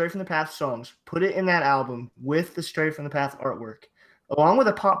took Stray from the Path songs, put it in that album with the Stray from the Path artwork, along with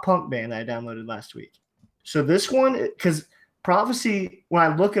a pop punk band I downloaded last week. So this one, because Prophecy, when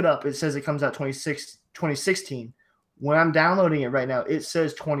I look it up, it says it comes out 2016. When I'm downloading it right now, it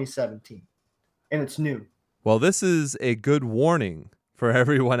says 2017, and it's new. Well, this is a good warning for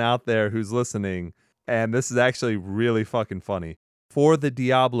everyone out there who's listening, and this is actually really fucking funny. For the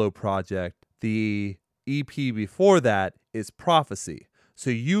Diablo Project, the EP before that is Prophecy. So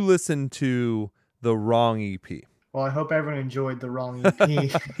you listened to the wrong EP. Well, I hope everyone enjoyed the wrong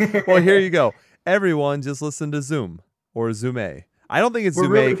EP. Well, here you go. Everyone just listen to Zoom or Zoom A. I don't think it's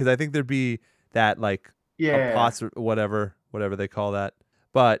Zoom A because I think there'd be that whatever they call that.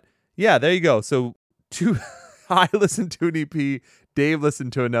 But yeah, there you go. So I listened to an EP, Dave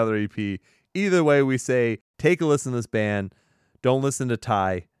listened to another EP. Either way, we say take a listen to this band. Don't listen to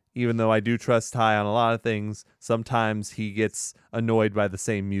Ty. Even though I do trust Ty on a lot of things, sometimes he gets annoyed by the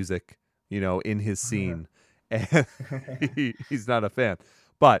same music, in his scene. And he's not a fan.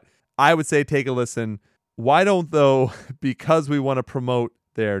 But I would say take a listen. Why don't, though, because we want to promote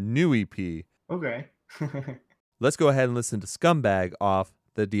their new EP. Okay. Let's go ahead and listen to Scumbag off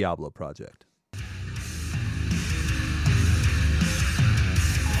the Diablo Project.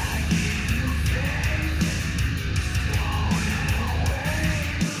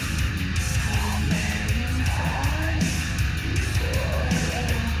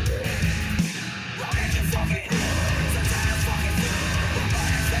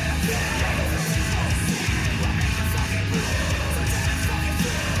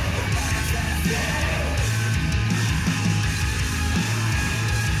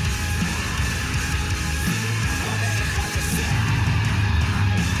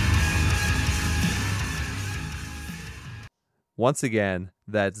 Once again,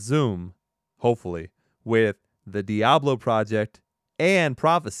 that's Zoom, hopefully, with the Diablo Project and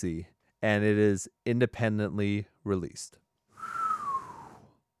Prophecy, and it is independently released.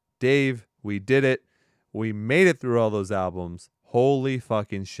 Dave, we did it. We made it through all those albums. Holy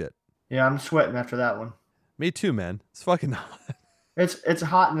fucking shit. Yeah, I'm sweating after that one. Me too, man. It's fucking hot. It's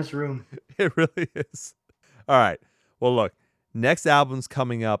hot in this room. It really is. All right. Well, look, next album's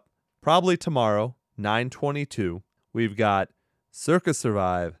coming up probably tomorrow, 9/22. We've got Circa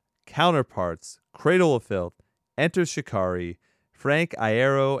Survive, Counterparts, Cradle of Filth, Enter Shikari, Frank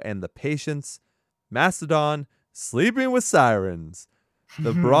Iero and the Patients, Mastodon, Sleeping with Sirens,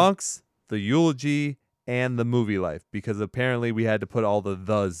 The Bronx, The Eulogy, and The Movie Life, because apparently we had to put all the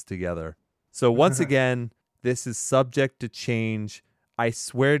thes together. So once again, this is subject to change. I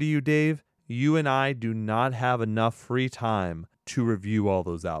swear to you, Dave, you and I do not have enough free time to review all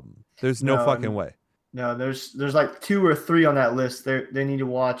those albums. There's no fucking way. No, there's like 2 or 3 on that list. They need to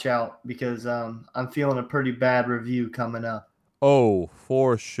watch out because I'm feeling a pretty bad review coming up. Oh,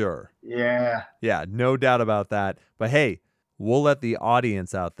 for sure. Yeah. Yeah, no doubt about that. But hey, we'll let the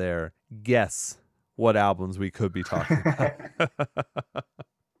audience out there guess what albums we could be talking about.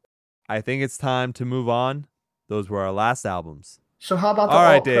 I think it's time to move on. Those were our last albums. So how about the all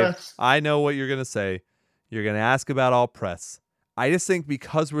right, alt Dave, press? I know what you're going to say. You're going to ask about alt press. I just think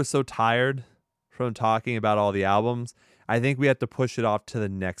because we're so tired, from talking about all the albums, I think we have to push it off to the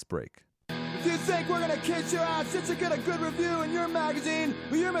next break. If you think we're gonna kiss your ass since you get a good review in your magazine,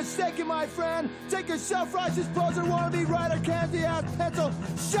 well, you're mistaken, my friend. Take your self-righteous poser, wannabe writer, candy ass pencil,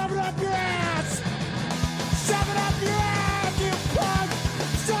 shove it up your ass! Shove it up your ass, you punk!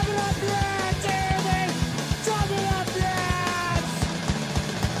 Shove it up your ass, Jeremy! Shove it up your ass!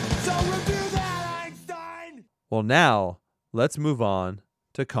 So review that, Einstein! Well, now let's move on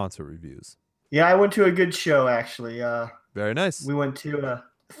to concert reviews. Yeah, I went to a good show actually. Very nice. We went to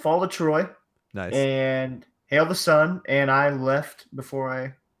Fall of Troy. Nice. And Hail the Sun, and I left before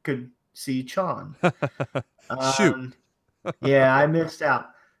I could see Chon. Shoot. Yeah, I missed out.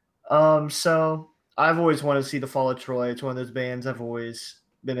 So I've always wanted to see the Fall of Troy. It's one of those bands I've always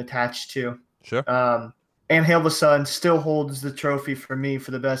been attached to. Sure. And Hail the Sun still holds the trophy for me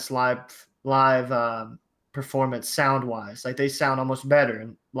for the best live performance sound-wise. Like, they sound almost better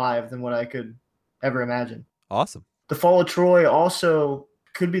in live than what I could ever imagine. Awesome. The Fall of Troy also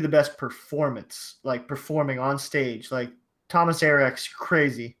could be the best performance, like performing on stage. Like, Thomas Arek's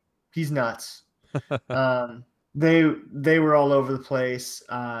crazy. He's nuts. They were all over the place.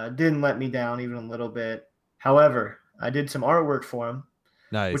 Didn't let me down even a little bit. However, I did some artwork for him,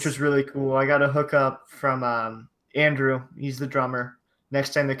 Nice. which was really cool. I got a hookup from Andrew. He's the drummer.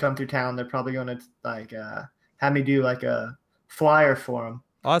 Next time they come through town, they're probably going to have me do like a flyer for them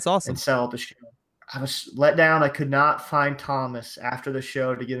Oh, that's awesome. and sell at the show. I was let down. I could not find Thomas after the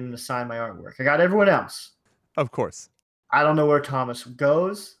show to get him to sign my artwork. I got everyone else. Of course. I don't know where Thomas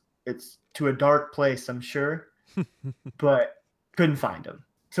goes. It's to a dark place, I'm sure, but couldn't find him.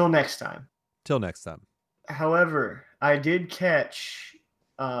 Till next time. Till next time. However, I did catch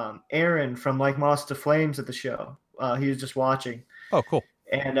Aaron from Like Moss to Flames at the show. He was just watching. Oh, cool.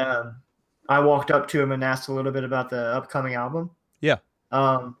 And I walked up to him and asked a little bit about the upcoming album. Yeah.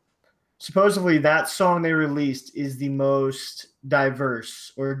 Supposedly that song they released is the most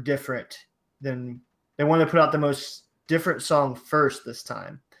diverse or different than they wanted to put out the most different song first this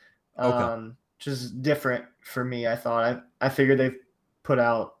time. Okay. Which is different for me. I thought I figured they've put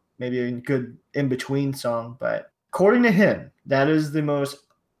out maybe a good in-between song, but according to him, that is the most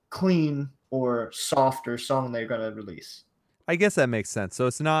clean or softer song they're going to release. I guess that makes sense. So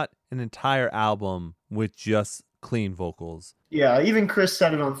it's not an entire album with just clean vocals. Yeah, even Chris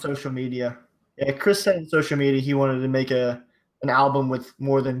said it on social media. Yeah, Chris said on social media he wanted to make an album with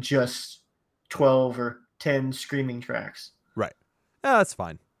more than just 12 or 10 screaming tracks. Right. Yeah, that's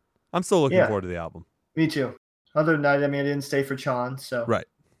fine. I'm still looking forward to the album. Me too. Other than that, I mean, I didn't stay for Chon, so. Right.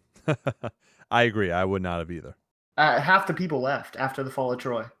 I agree. I would not have either. Half the people left after the Fall of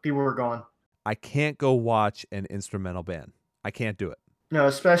Troy. People were gone. I can't go watch an instrumental band. I can't do it. No,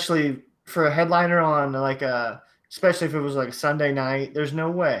 especially for a headliner on especially if it was like a Sunday night. There's no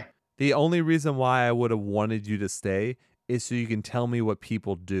way. The only reason why I would have wanted you to stay is so you can tell me what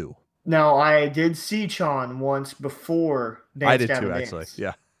people do. Now, I did see Chon once before Dance I did Gavin too, Dance. actually.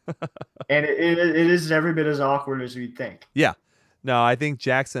 Yeah. And it is every bit as awkward as you'd think. Yeah. No, I think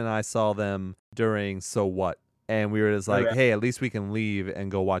Jackson and I saw them during So What? And we were just like, Okay. hey, at least we can leave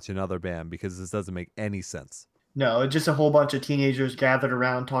and go watch another band because this doesn't make any sense. No, just a whole bunch of teenagers gathered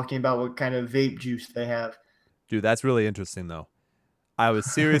around talking about what kind of vape juice they have. Dude, that's really interesting, though. I was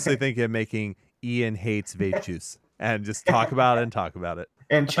seriously thinking of making Ian Hates Vape Juice and just talk about it and talk about it.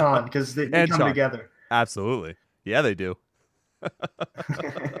 And Chon, because they And come Chon. together. Absolutely. Yeah, they do.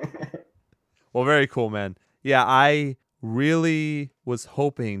 Well, very cool, man. Yeah, I really was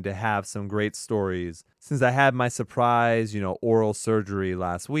hoping to have some great stories. Since I had my surprise, oral surgery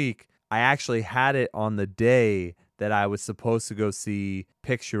last week, I actually had it on the day that I was supposed to go see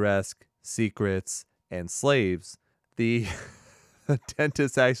Picturesque, Secrets, and Slaves. The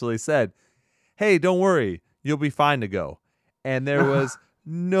dentist actually said, hey, don't worry, you'll be fine to go. And there was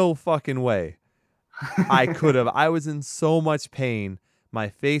no fucking way I could have. I was in so much pain. My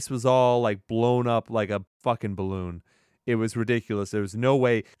face was all like blown up like a fucking balloon. It was ridiculous. There was no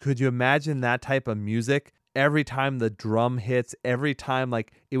way. Could you imagine that type of music? Every time the drum hits, every time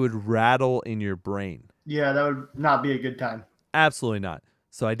like it would rattle in your brain. Yeah, that would not be a good time. Absolutely not.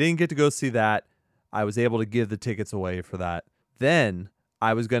 So I didn't get to go see that. I was able to give the tickets away for that. Then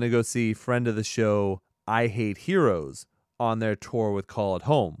I was going to go see friend of the show, I Hate Heroes, on their tour with Call It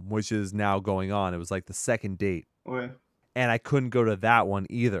Home, which is now going on. It was like the second date. Okay. And I couldn't go to that one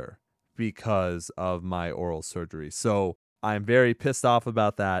either because of my oral surgery. So I'm very pissed off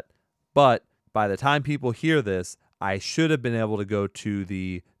about that. But by the time people hear this, I should have been able to go to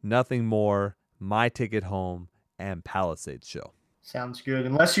the Nothing More, My Ticket Home, and Palisades show. Sounds good.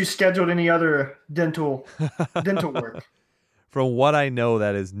 Unless you scheduled any other dental work. From what I know,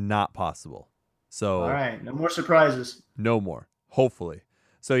 that is not possible. So all right, no more surprises. no more, hopefully.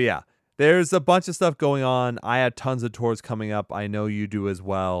 So yeah, there's a bunch of stuff going on. I have tons of tours coming up. I know you do as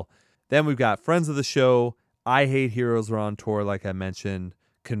well. Then we've got friends of the show. I Hate Heroes are on tour, like I mentioned.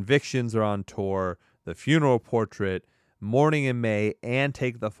 Convictions are on tour. The Funeral Portrait, Morning in May, and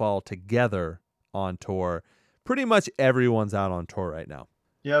Take the Fall together on tour. Pretty much everyone's out on tour right now.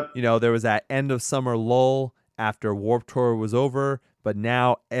 Yep. You know, there was that end of summer lull after Warped Tour was over, but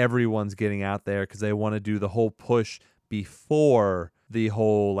now everyone's getting out there because they want to do the whole push before the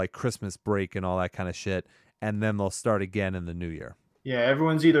whole like Christmas break and all that kind of shit, and then they'll start again in the new year. Yeah,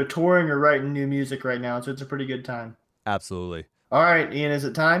 everyone's either touring or writing new music right now, so it's a pretty good time. Absolutely. All right, Ian, is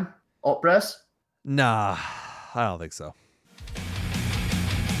it time? Alt press? Nah, I don't think so.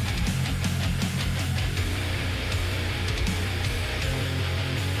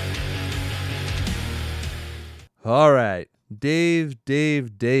 All right, Dave,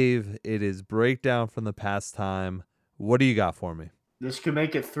 it is Breakdown from the Past Time. What do you got for me? This could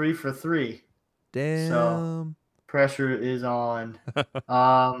make it 3 for 3. Damn. So, pressure is on.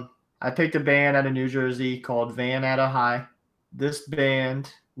 I picked a band out of New Jersey called Van Atta High. This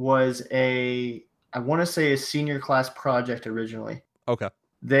band was I want to say a senior class project originally. Okay.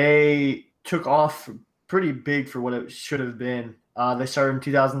 They took off pretty big for what it should have been. They started in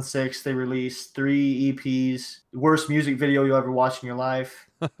 2006. They released 3 EPs. Worst music video you'll ever watch in your life.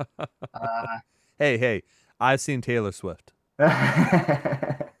 Hey, I've seen Taylor Swift.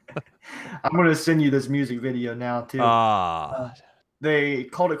 I'm going to send you this music video now, too. They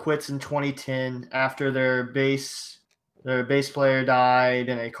called it quits in 2010 after their bass player died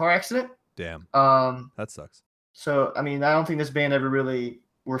in a car accident. Damn. That sucks. So, I mean, I don't think this band ever really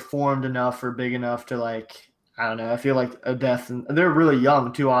were formed enough or big enough to, like, I don't know. I feel like a death. And they're really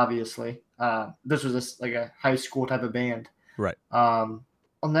young, too, obviously. This was like a high school type of band. Right.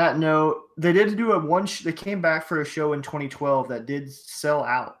 On that note, they did do they came back for a show in 2012 that did sell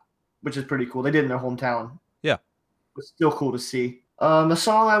out, which is pretty cool. They did in their hometown. Yeah. It's still cool to see. The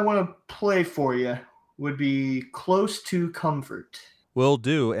song I want to play for you would be Close to Comfort. Will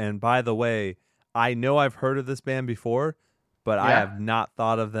do. And by the way, I know I've heard of this band before, but I have not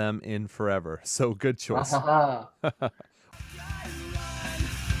thought of them in forever. So good choice.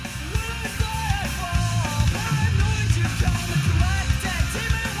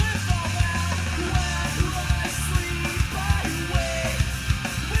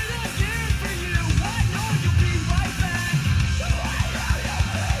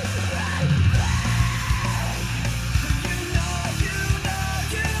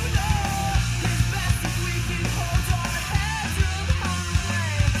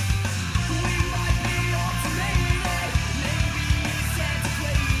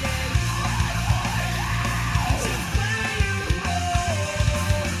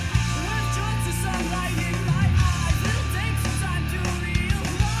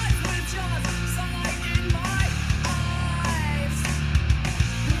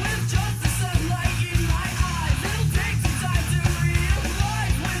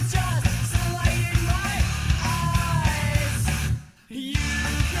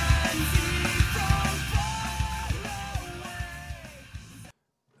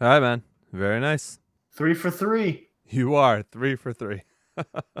 All right, man. Very nice. 3 for 3. You are 3 for 3. All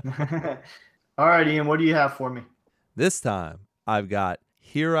right, Ian, what do you have for me? This time, I've got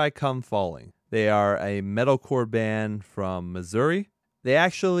Here I Come Falling. They are a metalcore band from Missouri. They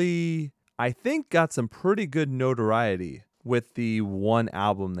actually, I think, got some pretty good notoriety with the one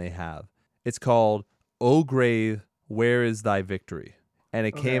album they have. It's called O Grave, Where Is Thy Victory? And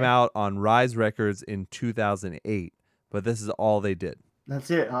it came out on Rise Records in 2008, but this is all they did.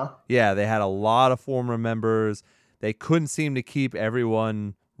 That's it, huh? Yeah, they had a lot of former members. They couldn't seem to keep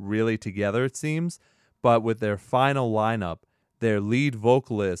everyone really together, it seems. But with their final lineup, their lead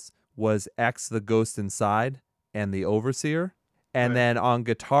vocalist was X the Ghost Inside and the Overseer. And then on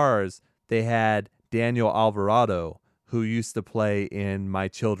guitars, they had Daniel Alvarado, who used to play in My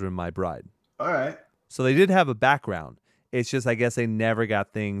Children, My Bride. All right. So they did have a background. It's just, I guess they never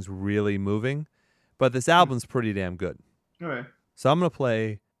got things really moving. But this album's pretty damn good. All right. So I'm going to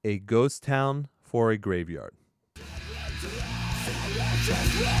play A Ghost Town for a Graveyard.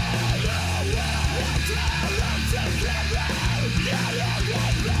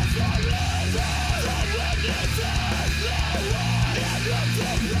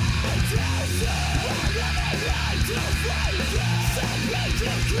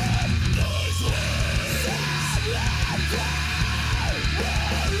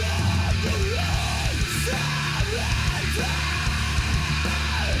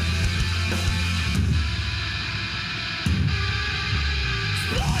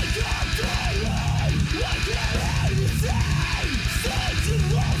 Like a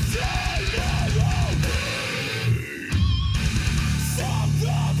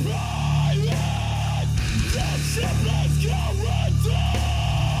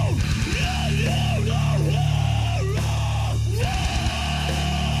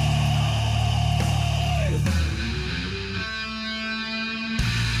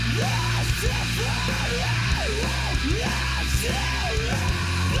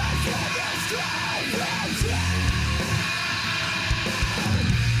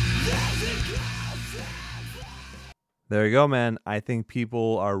There you go, man. I think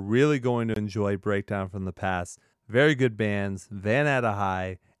people are really going to enjoy Breakdown from the Past. Very good bands, Van Atta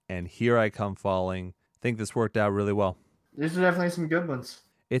High, and Here I Come Falling. I think this worked out really well. These are definitely some good ones.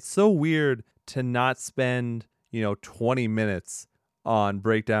 It's so weird to not spend, 20 minutes on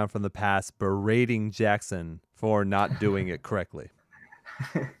Breakdown from the Past berating Jackson for not doing it correctly.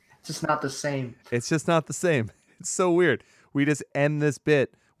 It's just not the same. It's just not the same. It's so weird. We just end this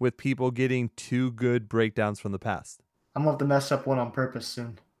bit with people getting 2 good breakdowns from the past. I'm going to have to mess up one on purpose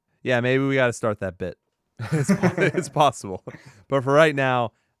soon. Yeah, maybe we got to start that bit. It's possible. But for right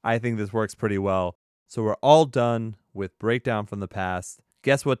now, I think this works pretty well. So we're all done with Breakdown from the Past.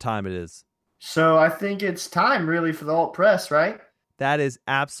 Guess what time it is? So I think it's time really for the alt press, right? That is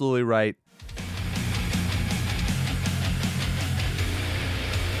absolutely right.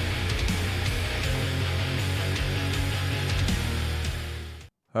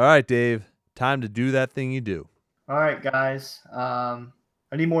 All right, Dave. Time to do that thing you do. All right, guys. I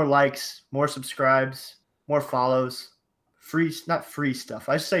need more likes, more subscribes, more follows. Not free stuff.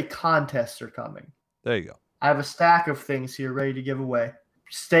 I say contests are coming. There you go. I have a stack of things here ready to give away.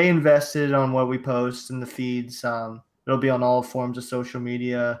 Stay invested on what we post in the feeds. It'll be on all forms of social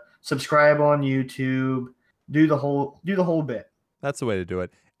media. Subscribe on YouTube. Do the whole bit. That's the way to do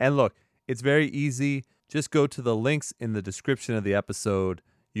it. And look, it's very easy. Just go to the links in the description of the episode.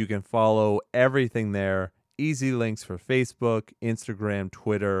 You can follow everything there. Easy links for Facebook, Instagram,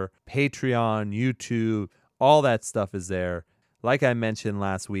 Twitter, Patreon, YouTube. All that stuff is there. Like I mentioned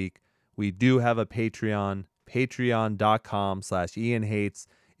last week, we do have a Patreon, patreon.com/IanHates.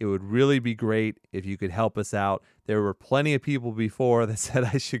 It would really be great if you could help us out. There were plenty of people before that said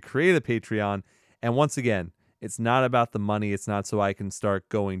I should create a Patreon. And once again, it's not about the money. It's not so I can start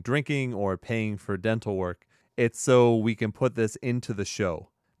going drinking or paying for dental work. It's so we can put this into the show.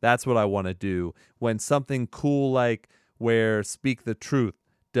 That's what I want to do. When something cool like where Speak the Truth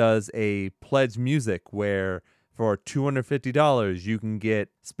does a pledge music where for $250 you can get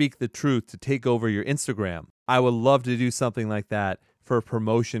Speak the Truth to take over your Instagram. I would love to do something like that for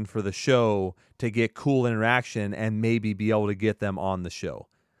promotion for the show to get cool interaction and maybe be able to get them on the show.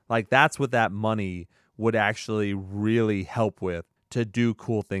 Like that's what that money would actually really help with, to do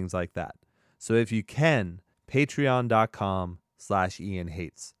cool things like that. So if you can,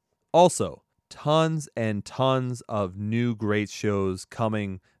 patreon.com/IanHates. Also, tons and tons of new great shows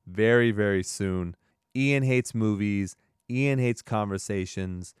coming very, very soon. Ian Hates Movies, Ian Hates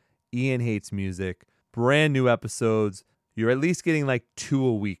Conversations, Ian Hates Music, brand new episodes. You're at least getting like 2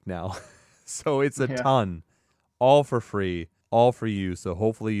 a week now. So it's a ton, all for free, all for you. So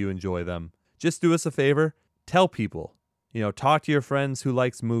hopefully you enjoy them. Just do us a favor, tell people, talk to your friends who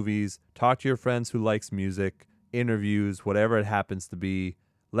likes movies, talk to your friends who likes music, interviews, whatever it happens to be.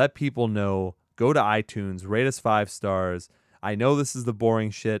 Let people know. Go to iTunes, rate us 5 stars. I know this is the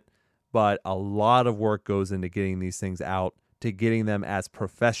boring shit, but a lot of work goes into getting these things out, to getting them as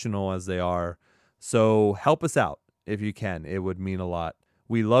professional as they are. So help us out if you can. It would mean a lot.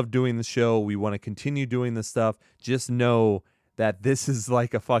 We love doing the show. We want to continue doing this stuff. Just know that this is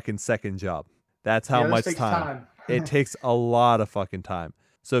like a fucking second job. That's how much time. It takes a lot of fucking time.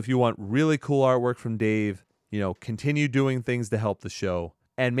 So if you want really cool artwork from Dave, continue doing things to help the show.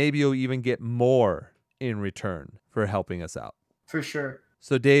 And maybe you'll even get more in return for helping us out. For sure.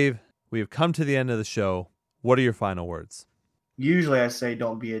 So Dave, we have come to the end of the show. What are your final words? Usually I say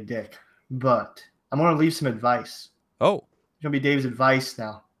don't be a dick, but I'm going to leave some advice. Oh. It's going to be Dave's advice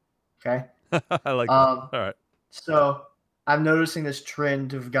now. Okay? I like that. All right. So I'm noticing this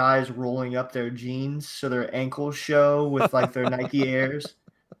trend of guys rolling up their jeans so their ankles show with like their Nike Airs.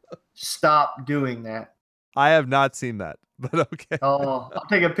 Stop doing that. I have not seen that, but okay. Oh, I'll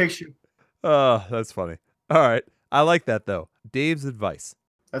take a picture. Oh, that's funny. All right. I like that though. Dave's advice.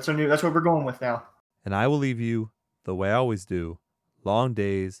 That's what we're going with now. And I will leave you the way I always do. Long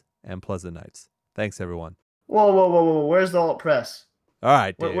days and pleasant nights. Thanks, everyone. Whoa. Where's the alt press? All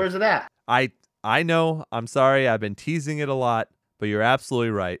right, Dave. Where's it at? I know. I'm sorry. I've been teasing it a lot, but you're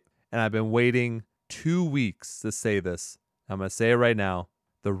absolutely right. And I've been waiting 2 weeks to say this. I'm going to say it right now.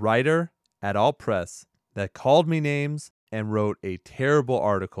 The writer at Alt Press that called me names and wrote a terrible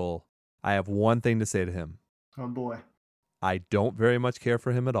article, I have one thing to say to him. Oh boy. I don't very much care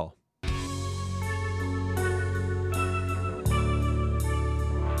for him at all.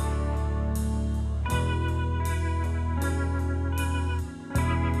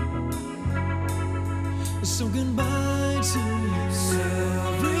 So goodbye to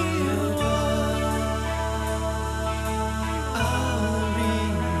everyone. I'll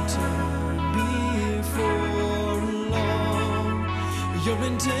return before long. Your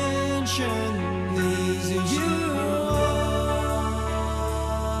intention is you are.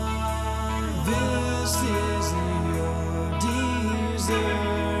 This is your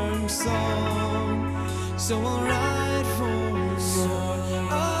deserved song. So I'll write for your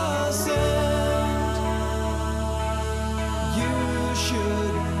ascent. You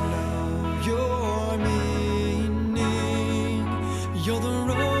should know your meaning. You're the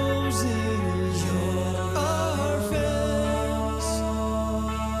road.